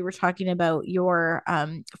that, you were talking about your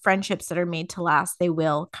friendships that are made to last. They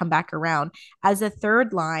will come back around. As a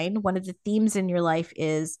third line, one of the themes in your life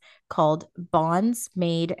is called bonds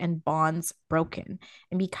made and bonds broken.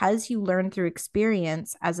 And because you learn through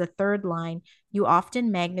experience as a third line, you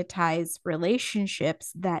often magnetize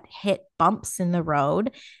relationships that hit bumps in the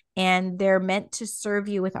road, and they're meant to serve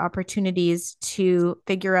you with opportunities to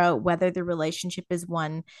figure out whether the relationship is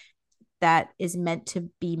one that is meant to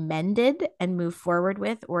be mended and move forward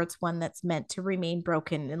with, or it's one that's meant to remain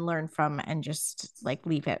broken and learn from and just like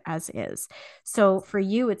leave it as is. So for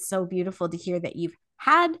you, it's so beautiful to hear that you've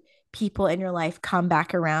had people in your life come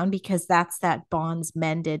back around because that's that bonds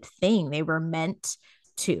mended thing. They were meant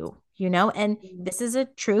to. And this is a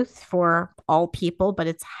truth for all people, but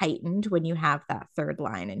it's heightened when you have that third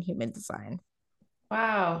line in human design.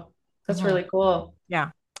 Wow, that's Mhm. really cool. Yeah.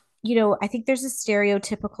 I think there's a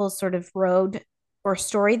stereotypical sort of road or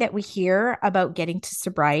story that we hear about getting to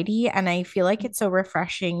sobriety. And I feel like it's so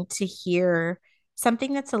refreshing to hear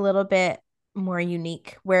something that's a little bit more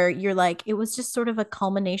unique, where you're like, it was just sort of a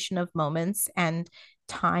culmination of moments and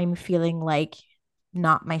time feeling like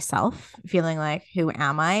not myself, feeling like, who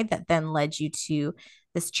am I? That then led you to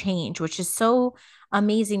this change, which is so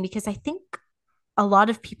amazing because I think a lot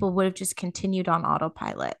of people would have just continued on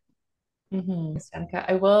autopilot. Bianca,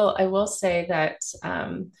 I will say that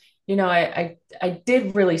I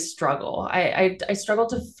did really struggle. I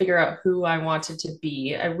struggled to figure out who I wanted to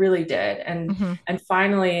be. I really did. And Mm-hmm. and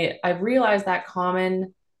finally I realized that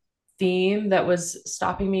common theme that was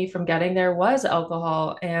stopping me from getting there was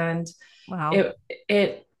alcohol. And Wow.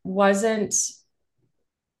 it wasn't,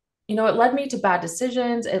 it led me to bad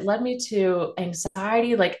decisions. It led me to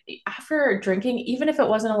anxiety. Like after drinking, even if it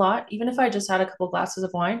wasn't a lot, even if I just had a couple glasses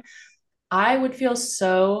of wine, I would feel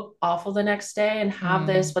so awful the next day and have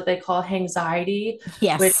this Mm. what they call anxiety,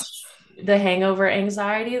 Yes. which the hangover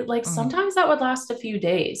anxiety, like Mm-hmm. sometimes that would last a few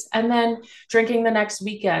days. And then drinking the next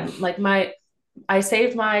weekend, like I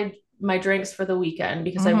saved my drinks for the weekend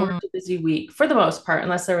because I Mm-hmm. worked a busy week for the most part,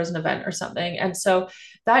 unless there was an event or something. And so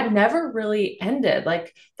that never really ended.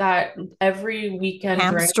 Like that every weekend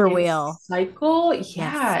Hamster drinking wheel. cycle, Yes.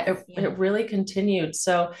 yeah, Yeah. it really continued.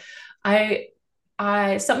 So I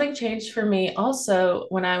I something changed for me also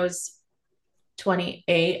when I was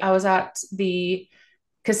 28. I was at the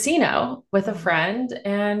casino with a Mm. friend,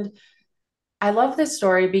 and I love this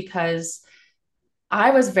story because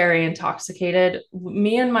I was very intoxicated.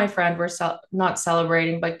 Me and my friend were not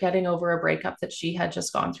celebrating, but getting over a breakup that she had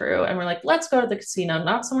just gone through. And we're like, let's go to the casino,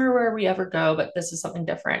 not somewhere where we ever go, but this is something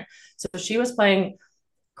different. So she was playing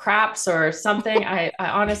craps or something. I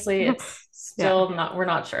honestly, it's Yeah. still not, we're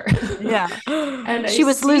not sure. Yeah. And I She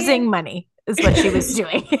was see losing money, is what she was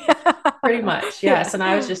doing. pretty much, Yeah. yes. And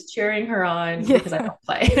I was just cheering her on because I Yeah. don't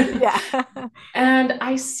play. Yeah. And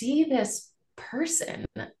I see this person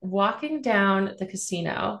walking down the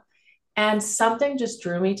casino, and something just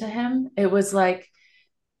drew me to him. It was like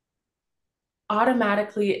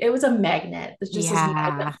automatically, it was a magnet. It's just this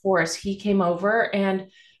magnet Yeah. force. He came over, and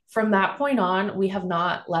from that point on, we have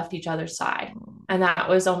not left each other's side. And that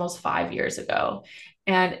was almost 5 years ago.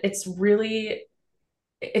 And it's really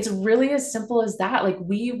as simple as that. Like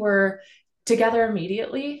we were together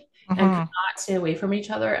immediately and could Hmm. not stay away from each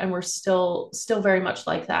other, and we're still very much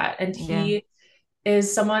like that. And Yeah. he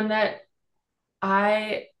is someone that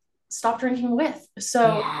I stopped drinking with.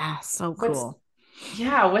 So Yeah. So what's cool.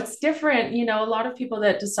 yeah, what's different, a lot of people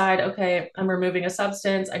that decide, okay, I'm removing a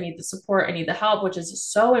substance, I need the support, I need the help, which is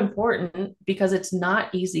so important because it's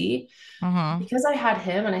not easy. Hmm. Because I had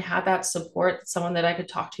him and I had that support, someone that I could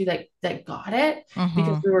talk to that got it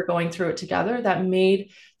because Hmm. we were going through it together, that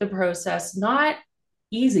made the process not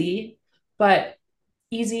easy, but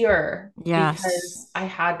easier Yes. because I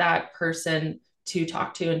had that person to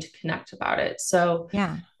talk to and to connect about it. So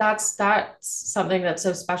Yeah. that's something that's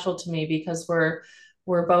so special to me because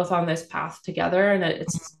we're both on this path together, and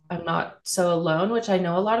I'm not so alone, which I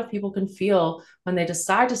know a lot of people can feel when they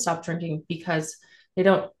decide to stop drinking because they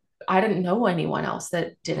don't I didn't know anyone else that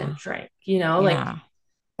Yeah. didn't drink, you know, like Yeah.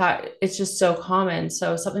 that it's just so common.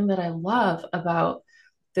 So something that I love about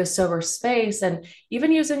the sober space, and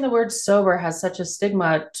even using the word sober has such a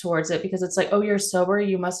stigma towards it because it's like, oh, you're sober,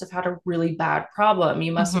 you must have had a really bad problem,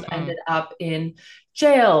 you must have Hmm. ended up in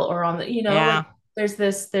jail or on the, like Yeah. there's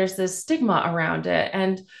this stigma around it,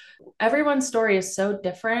 and everyone's story is so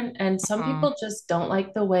different, and some Hmm. people just don't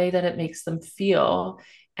like the way that it makes them feel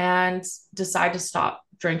and decide to stop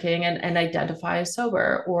drinking and identify as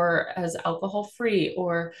sober or as alcohol free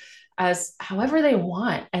or as however they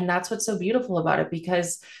want. And that's what's so beautiful about it,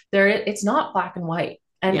 because it's not black and white.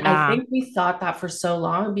 And I Yeah. think we thought that for so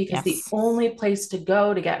long because the Yes. only place to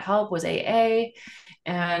go to get help was AA.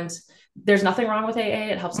 And there's nothing wrong with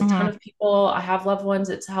AA. It helps a ton Hmm. of people. I have loved ones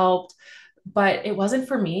it's helped, but it wasn't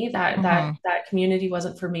for me. That Hmm. that that community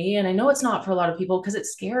wasn't for me, and I know it's not for a lot of people because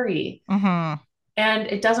it's scary Hmm. and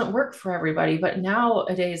it doesn't work for everybody. But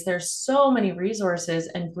nowadays there's so many resources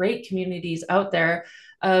and great communities out there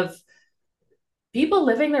of people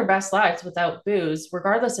living their best lives without booze,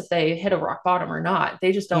 regardless if they hit a rock bottom or not.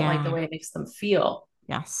 They just don't like the Yeah. way it makes them feel.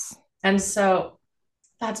 Yes. And so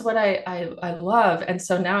that's what I love. And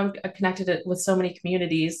so now I'm connected with so many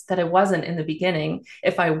communities that I wasn't in the beginning.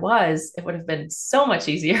 If I was, it would have been so much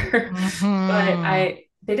easier. But Hmm.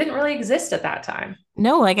 they didn't really exist at that time.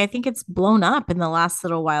 No, like I think it's blown up in the last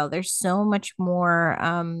little while. There's so much more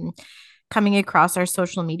coming across our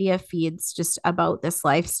social media feeds just about this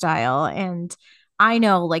lifestyle. And I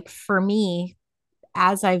know, like for me,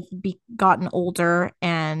 as I've gotten older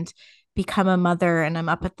and become a mother, and I'm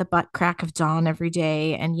up at the butt crack of dawn every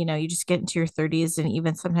day, and you just get into your 30s, and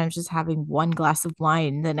even sometimes just having one glass of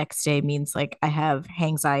wine the next day means like I have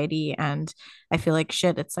anxiety and I feel like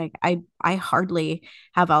shit. It's like I hardly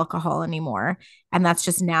have alcohol anymore, and that's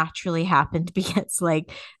just naturally happened because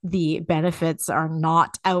like the benefits are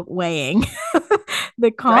not outweighing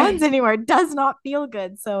the cons Right. anymore. It does not feel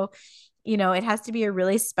good. So it has to be a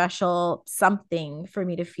really special something for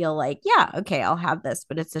me to feel like, yeah, okay, I'll have this,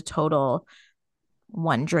 but it's a total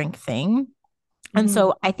one drink thing. And Mm-hmm.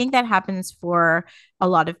 so I think that happens for a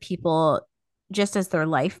lot of people just as their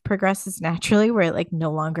life progresses naturally, where it like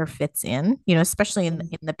no longer fits in, especially in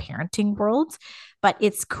the parenting world. But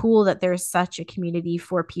it's cool that there's such a community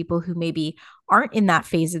for people who maybe aren't in that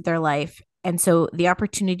phase of their life. And so the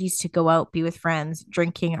opportunities to go out, be with friends,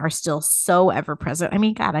 drinking are still so ever present. I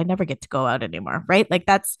mean, God, I never get to go out anymore, right? Like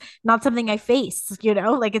that's not something I face,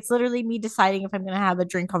 like it's literally me deciding if I'm going to have a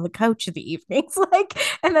drink on the couch in the evenings. Like,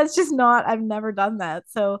 and that's just not, I've never done that.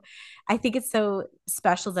 So I think it's so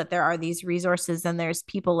special that there are these resources and there's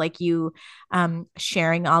people like you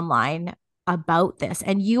sharing online about this.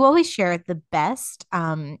 And you always share the best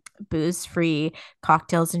booze free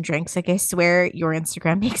cocktails and drinks. Like, I swear your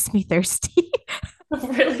Instagram makes me thirsty.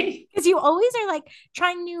 Really? Because you always are like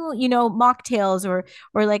trying new, mocktails or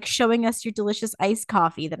like showing us your delicious iced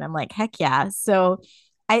coffee that I'm like, heck yeah. So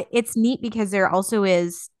it's neat because there also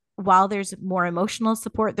is, while there's more emotional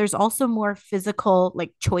support, there's also more physical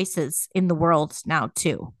like choices in the world now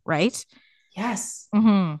too, right? Yes.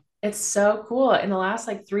 Mm-hmm. It's so cool. In the last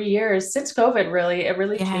like 3 years, since COVID, really, it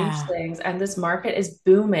really changed Yeah. things. And this market is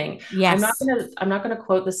booming. Yes. I'm not gonna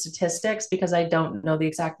quote the statistics because I don't know the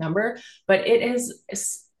exact number, but it is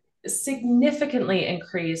significantly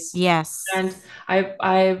increased. Yes. And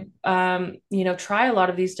try a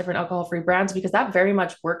lot of these different alcohol-free brands because that very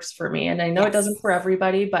much works for me. And I know it Yes. doesn't for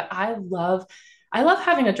everybody, but I love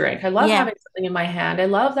having a drink. I love Yeah. having something in my hand. I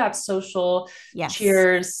love that social Yes.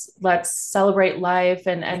 cheers, let's celebrate life,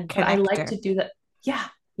 The but I like connector. to do that. Yeah,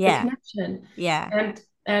 the Yeah. connection. Yeah.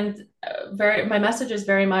 And very my message is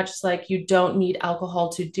very much like you don't need alcohol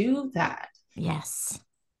to do that. Yes.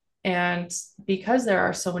 And because there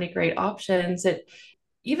are so many great options, it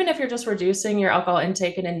even if you're just reducing your alcohol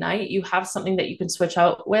intake in a night, you have something that you can switch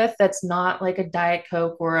out with that's not like a Diet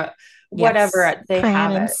Coke or Yes. whatever they Cran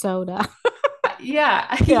have and it. soda.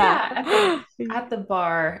 Yeah, Yeah. yeah, at the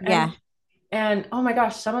bar. Yeah. And oh my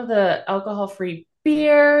gosh, some of the alcohol-free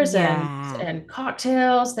beers Yeah. and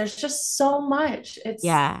cocktails, there's just so much.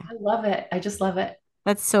 Yeah. I love it. I just love it.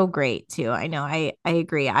 That's so great too. I know. I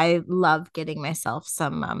agree. I love getting myself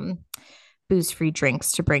some booze-free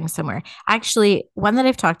drinks to bring somewhere. Actually, one that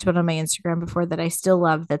I've talked about on my Instagram before that I still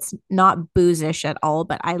love that's not boozish at all,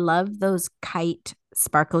 but I love those kite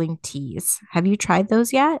sparkling teas. Have you tried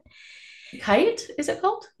those yet? Kite, is it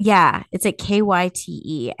called? Yeah, it's like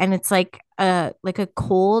KYTE, and it's like a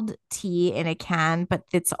cold tea in a can, but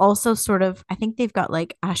it's also sort of, I think they've got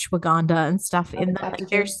like ashwagandha and stuff in them. Like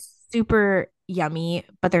they're Adaptogen. super yummy,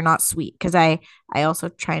 but they're not sweet because I also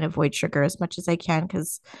try and avoid sugar as much as I can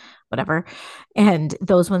because whatever. And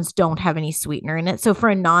those ones don't have any sweetener in it. So for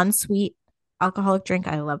a non-sweet alcoholic drink,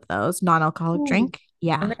 I love those. Non-alcoholic Ooh, drink. I'm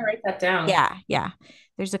Yeah. gonna write that down. Yeah, yeah.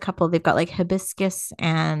 There's a couple. They've got like hibiscus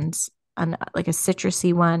and like a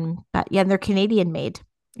citrusy one. But yeah, they're Canadian made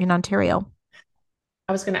in Ontario.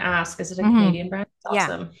 I was gonna ask, is it a Hmm. Canadian brand? Yeah,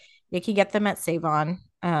 Awesome. you can get them at Save On,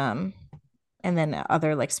 and then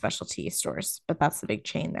other like specialty stores. But that's the big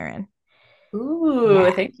chain they're in. Ooh,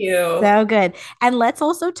 Yeah, thank you. so good. And let's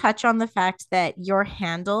also touch on the fact that your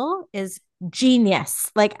handle is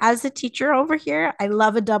genius. Like as a teacher over here, I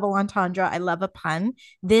love a double entendre. I love a pun.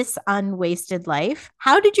 This unwasted life.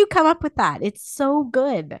 How did you come up with that? It's so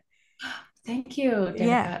good. Thank you,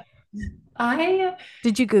 Yeah. Danica. I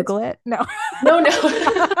Did you Google it? No. no,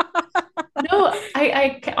 no. No,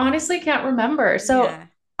 honestly can't remember. So Yeah.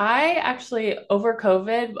 I actually over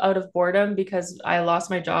COVID, out of boredom because I lost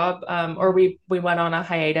my job, or Mhm. we went on a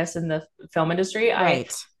hiatus in the film industry.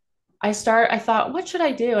 Right. I thought, what should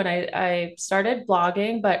I do? And I started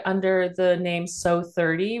blogging, but under the name So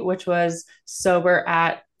 30, which was sober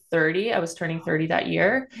at 30. I was turning 30 that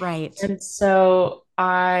year. Right. And so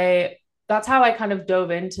that's how I kind of dove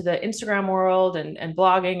into the Instagram world and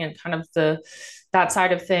blogging and kind of that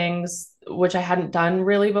side of things, which I hadn't done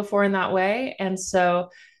really before in that way. And so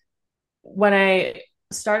when I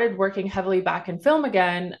started working heavily back in film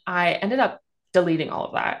again, I ended up deleting all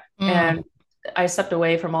of that. Mm. And I stepped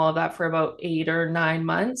away from all of that for about 8 or 9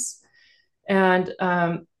 months. And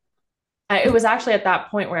it was actually at that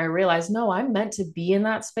point where I realized, no, I'm meant to be in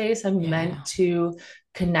that space. I'm meant Yeah. to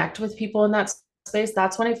connect with people in that space.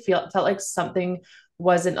 That's when I felt like something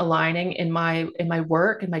wasn't aligning in my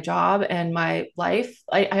work and my job and my life.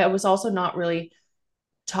 I was also not really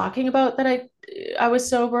talking about that I was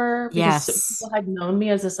sober because Yes. people had known me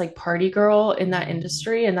as this like party girl in that Mhm.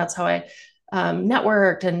 industry, and that's how I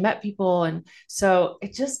networked and met people, and so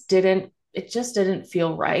it just didn't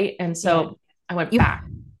feel right, and Yeah. so I went You back.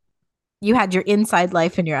 you had your inside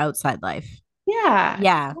life and your outside life. Yeah,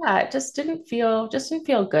 Yeah. yeah, it just didn't feel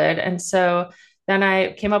good, and so then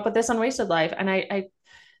I came up with this unwasted life, and I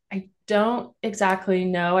don't exactly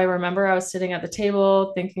know. I remember I was sitting at the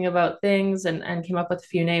table thinking about things and came up with a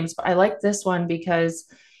few names, but I like this one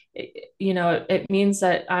because it means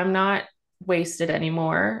that I'm not wasted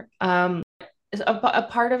anymore. A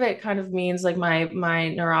part of it kind of means like my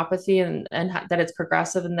neuropathy and that it's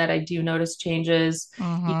progressive and that I do notice changes each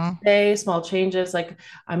Mm-hmm. day, small changes. Like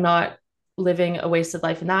I'm not living a wasted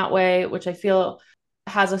life in that way, which I feel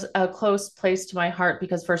has a close place to my heart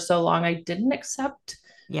because for so long I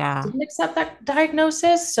Yeah. didn't accept that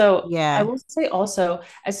diagnosis. So I Yeah. will say also,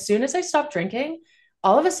 as soon as I stopped drinking,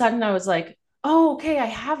 all of a sudden I was like, oh, okay, I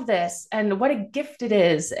have this, and what a gift it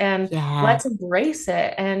is, and Yeah. let's embrace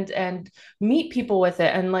it and meet people with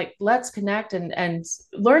it, and like let's connect and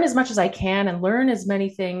learn as much as I can, and learn as many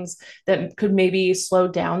things that could maybe slow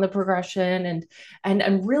down the progression,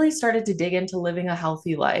 and really started to dig into living a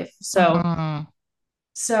healthy life. Mm-hmm.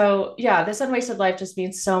 So yeah, this unwasted life just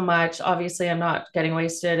means so much. Obviously, I'm not getting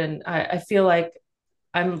wasted, and I feel like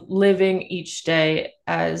I'm living each day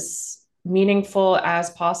as meaningful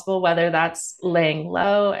as possible, whether that's laying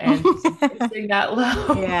low and just embracing that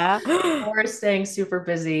low Yeah. or staying super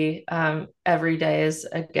busy. Every day is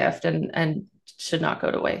a gift and should not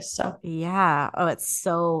go to waste. So Yeah. Oh, it's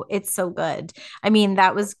so good. I mean,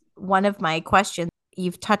 that was one of my questions.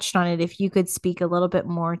 You've touched on it. If you could speak a little bit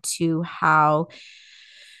more to how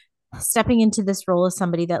stepping into this role as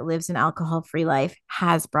somebody that lives an alcohol-free life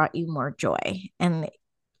has brought you more joy and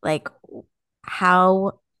like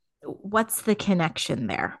how what's the connection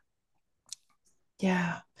there?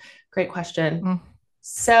 yeah, great question. Mm.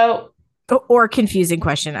 So Or confusing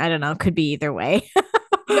question. I don't know. Could be either way.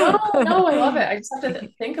 no, no, I love it. I just have to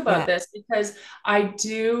think about Yeah. this because I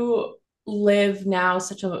do live now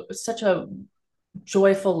such a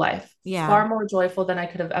joyful life, Yeah. far more joyful than I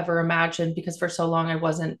could have ever imagined because for so long I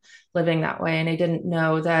wasn't living that way and I didn't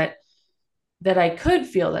know that I could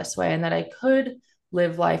feel this way and that I could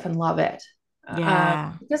live life and love it.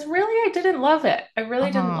 Yeah. Because really, I didn't love it. I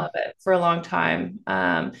really didn't Uh-huh. love it for a long time.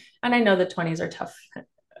 And I know the 20s are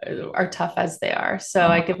tough as they are. So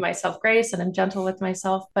I give Uh-huh. myself grace and I'm gentle with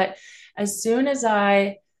myself. But as soon as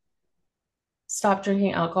I stopped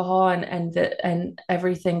drinking alcohol and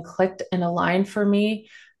everything clicked in a line for me,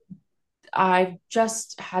 I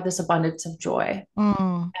just had this abundance of joy.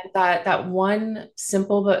 Mm. And that one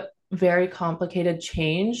simple but very complicated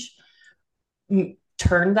change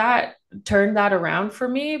turned that around for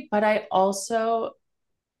me. But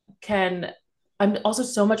can I'm also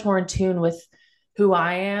so much more in tune with who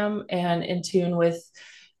I am and in tune with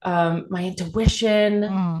my intuition,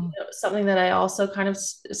 Mm. something that I also kind of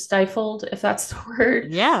stifled, if that's the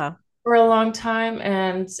word, Yeah. for a long time.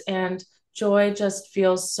 And joy just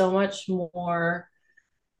feels so much more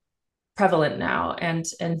prevalent now and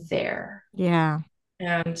there. Yeah.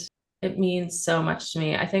 And it means so much to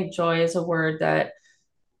me. I think joy is a word that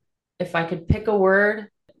if I could pick a word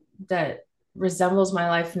that resembles my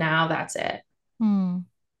life now, that's it. Mm.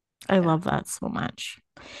 I Yeah. love that so much.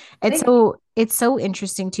 Thank you. It's so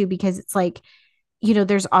interesting too because it's like, you know,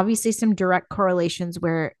 there's obviously some direct correlations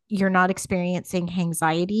where you're not experiencing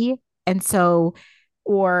anxiety. And so,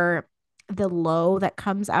 or the low that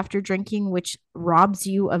comes after drinking, which robs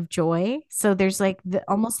you of joy. So there's like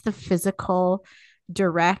almost the physical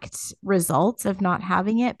direct results of not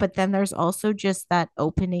having it. But then there's also just that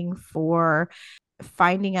opening for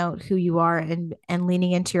finding out who you are and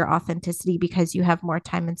leaning into your authenticity because you have more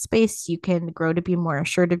time and space. You can grow to be more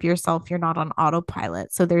assured of yourself. You're not on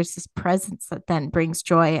autopilot. So there's this presence that then brings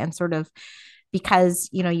joy and sort of because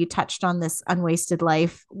you know you touched on this unwasted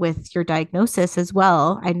life with your diagnosis as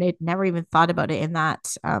well. I never even thought about it in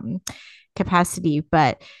that capacity,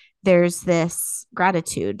 but there's this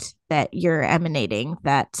gratitude that you're emanating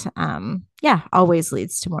that yeah always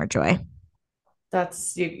leads to more joy.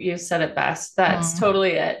 That's you said it best. That's Mm.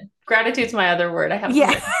 totally it. Gratitude's my other word. I have them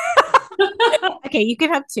Yeah. written. Okay, you can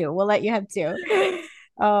have two. We'll let you have two. Thanks.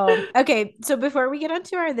 Okay, so before we get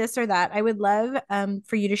onto our this or that, I would love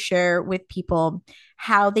for you to share with people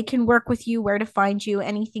how they can work with you, where to find you,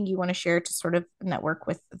 anything you want to share to sort of network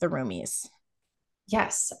with the roomies.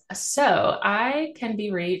 Yes. So I can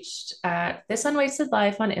be reached at This Unwasted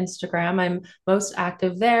Life on Instagram. I'm most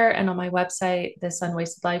active there and on my website,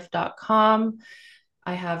 thisunwastedlife.com.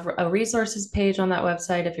 I have a resources page on that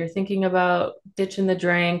website. If you're thinking about ditching the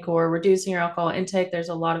drink or reducing your alcohol intake, there's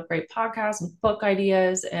a lot of great podcasts and book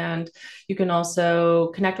ideas. And you can also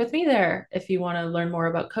connect with me there if you want to learn more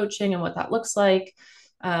about coaching and what that looks like.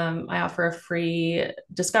 I offer a free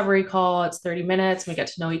discovery call. It's 30 minutes. We get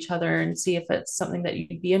to know each other and see if it's something that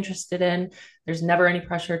you'd be interested in. There's never any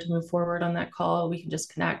pressure to move forward on that call. We can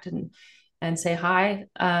just connect and say hi.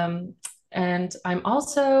 And I'm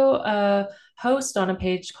also a host on a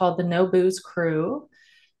page called the No Booze Crew.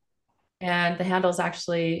 And the handle is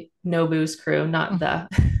actually No Booze Crew, not the.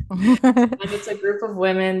 And it's a group of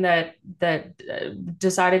women that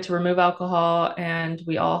decided to remove alcohol, and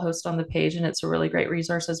we all host on the page, and it's a really great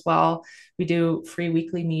resource as well. We do free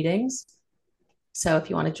weekly meetings. So if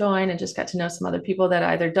you want to join and just get to know some other people that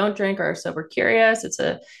either don't drink or are sober curious, it's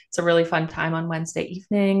a really fun time on Wednesday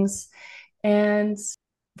evenings. And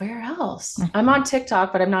where else? I'm on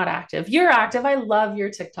TikTok, but I'm not active. You're active. I love your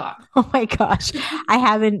TikTok. Oh my gosh. I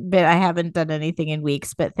haven't done anything in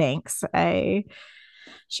weeks, but thanks. I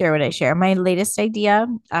share what I share. My latest idea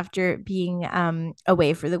after being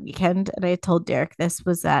away for the weekend, and I told Derek this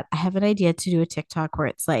was that I have an idea to do a TikTok where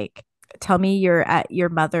it's like, tell me you're at your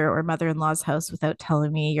mother or mother-in-law's house without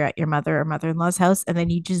telling me you're at your mother or mother-in-law's house, and then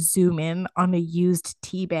you just zoom in on a used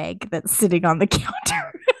tea bag that's sitting on the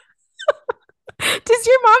counter. Does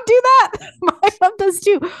your mom do that? My mom does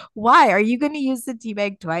too. Why are you going to use the tea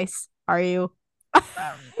bag twice? Are you?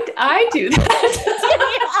 I do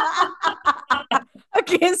that.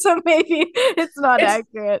 Okay, so maybe it's not it's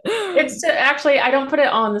accurate. it's to actually I don't put it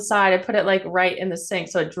on the side. I put it like right in the sink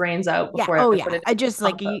so it drains out Yeah. before I Oh, put yeah. it I in the just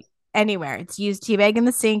like compost. anywhere. It's used tea bag in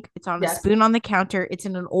the sink. It's on a Yes, spoon on the counter. It's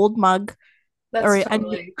in an old mug or that's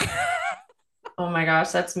totally. Oh my gosh,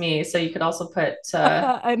 that's me. So you could also put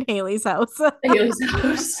in Hayley's house. Haley's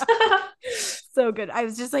house. So good. I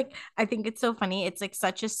was just like, I think it's so funny. It's like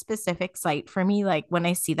such a specific site for me. Like when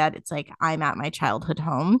I see that, it's like I'm at my childhood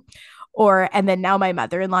home. Or, and then now my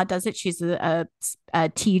mother in law does it. She's a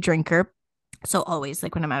tea drinker. So always,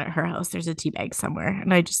 like when I'm at her house, there's a tea bag somewhere.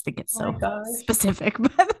 And I just think it's Oh my so gosh. specific,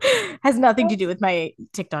 but has nothing to do That's, with my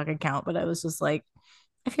TikTok account. But I was just like,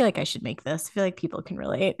 I feel like I should make this. I feel like people can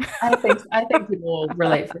relate. I think people will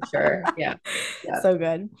relate for sure. Yeah. Yeah. So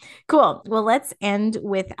good. Cool. Well, let's end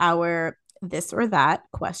with our this or that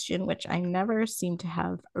question, which I never seem to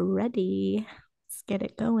have ready. Let's get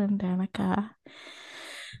it going, Danica.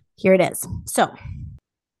 Here it is. So,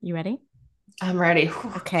 you ready? I'm ready.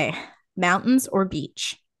 Whew. Okay. Mountains or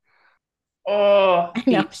beach? Oh, I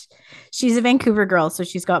know. beach. She's a Vancouver girl, so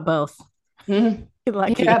she's got both. Mhm. Yeah,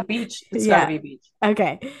 Lucky. beach. It's got to Yeah. be beach.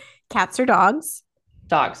 Okay. Cats or dogs?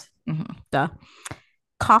 Dogs. Duh.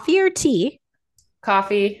 Coffee or tea?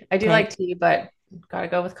 Coffee. I do Okay. like tea, but Gotta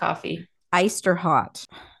go with coffee. Iced or hot?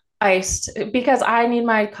 Iced, because I need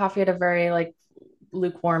my coffee at a very like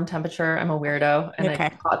lukewarm temperature. I'm a weirdo and Okay.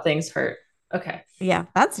 hot things hurt. Okay. Yeah,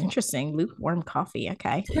 that's interesting. Lukewarm coffee.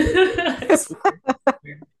 Okay. It's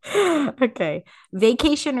weird. Weird. Okay.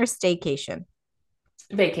 Vacation or staycation?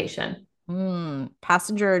 Vacation.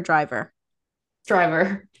 Passenger or driver?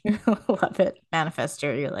 Driver. Love it.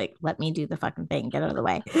 Manifestor. You're like, let me do the fucking thing. Get out of the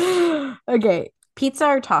way. Okay. Pizza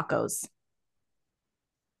or tacos?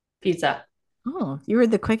 Pizza. Oh, you were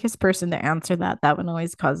the quickest person to answer that. That one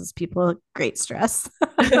always causes people great stress.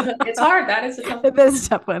 It's hard. That is a tough one. That's a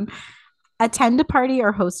tough one. Attend a party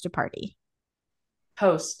or host a party?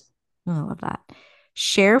 Host. Oh, I love that.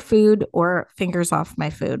 Share food or fingers off my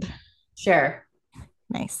food? Share.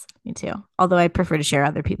 Nice. Me too. Although I prefer to share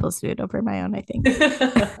other people's food over my own, I think.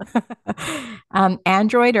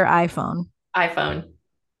 Android or iPhone? iPhone.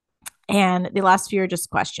 And the last few are just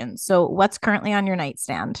questions. So, what's currently on your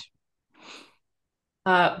nightstand?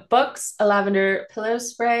 Books, a lavender pillow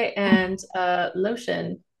spray, and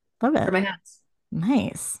lotion Love for it. my hands.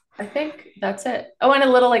 Nice. I think that's it. Oh, and a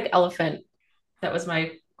little like elephant. That was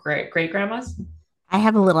my great grandma's. I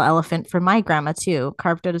have a little elephant for my grandma too,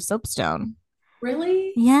 carved out of soapstone.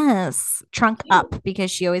 Really? Yes, trunk Cute. up because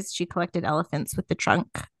she collected elephants with the trunk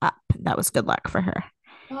up. That was good luck for her.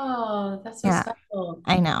 Oh, that's so Yeah, special.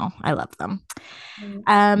 I know. I love them.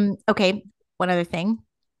 Mm. Okay, one other thing.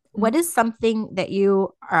 What is something that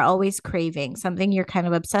you are always craving? Something you're kind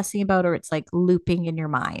of obsessing about or it's like looping in your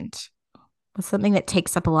mind? What's something that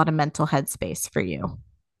takes up a lot of mental headspace for you?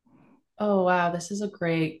 Oh, wow. This is a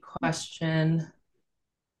great question.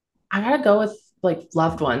 I gotta go with like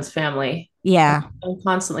loved ones, family. Yeah. I'm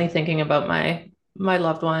constantly thinking about my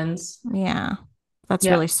loved ones. Yeah. That's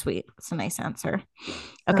Yeah. really sweet. It's a nice answer.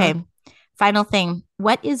 Uh, Okay. Final thing.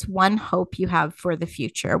 What is one hope you have for the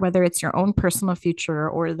future, whether it's your own personal future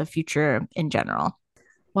or the future in general?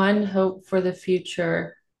 One hope for the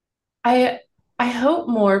future. I I hope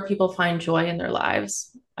more people find joy in their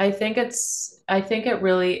lives. I think it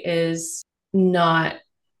really is not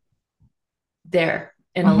there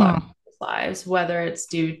in a lot of Mm-hmm. people's lives, whether it's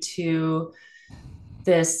due to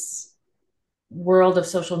this world of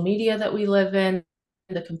social media that we live in,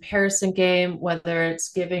 the comparison game, whether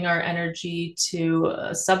it's giving our energy to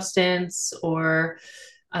a substance or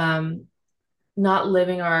um, not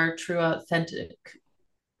living our true authentic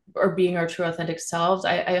or being our true authentic selves.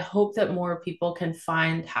 I hope that more people can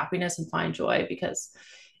find happiness and find joy because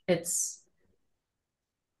it's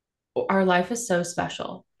our life is so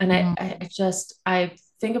special. And Mm-hmm. I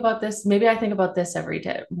think about this, maybe I think about this every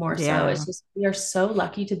day more so. Yeah. It's just, we are so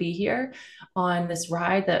lucky to be here on this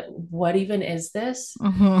ride that what even is this?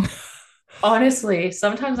 Mm-hmm. Honestly,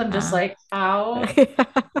 sometimes I'm just Yeah. like, how,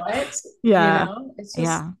 what, Yeah. it's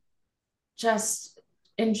Yeah. just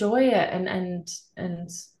enjoy it and,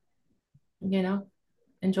 you know,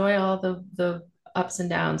 enjoy all the ups and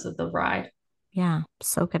downs of the ride. Yeah.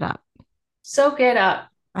 Soak it up. Soak it up.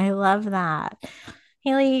 I love that.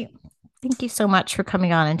 Hayley, thank you so much for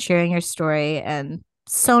coming on and sharing your story. And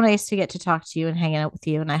so nice to get to talk to you and hang out with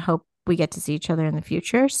you. And I hope we get to see each other in the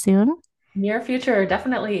future soon. Near future,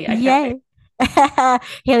 definitely. I can't wait. Yay.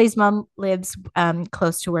 Hayley's mom lives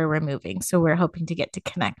close to where we're moving. So we're hoping to get to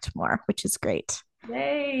connect more, which is great.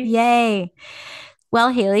 Yay. Yay. Well,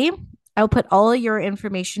 Hayley, I'll put all your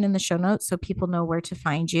information in the show notes so people know where to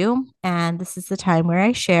find you. And this is the time where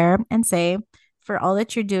I share and say, for all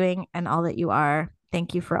that you're doing and all that you are,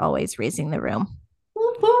 thank you for always raising the room.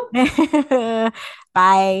 Whoop, whoop.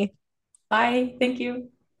 Bye. Bye. Thank you.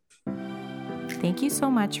 Thank you so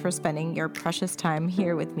much for spending your precious time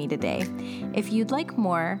here with me today. If you'd like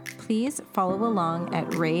more, please follow along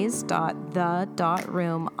at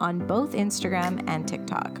raise.the.room on both Instagram and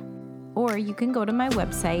TikTok. Or you can go to my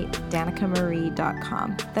website,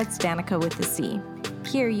 danicamarie.com. That's Danica with a C.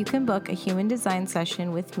 Here you can book a human design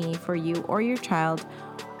session with me for you or your child,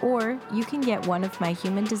 or you can get one of my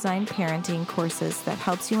human design parenting courses that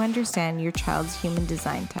helps you understand your child's human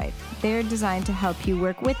design type. They're designed to help you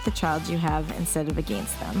work with the child you have instead of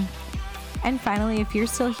against them. And finally, if you're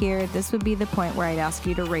still here, this would be the point where I'd ask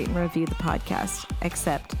you to rate and review the podcast,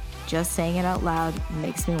 except just saying it out loud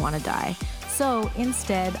makes me want to die. So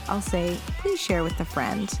instead, I'll say, please share with a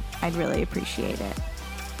friend. I'd really appreciate it.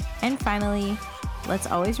 And finally, let's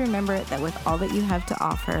always remember that with all that you have to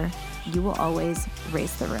offer, you will always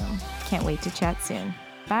raise the room. Can't wait to chat soon.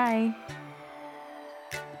 Bye.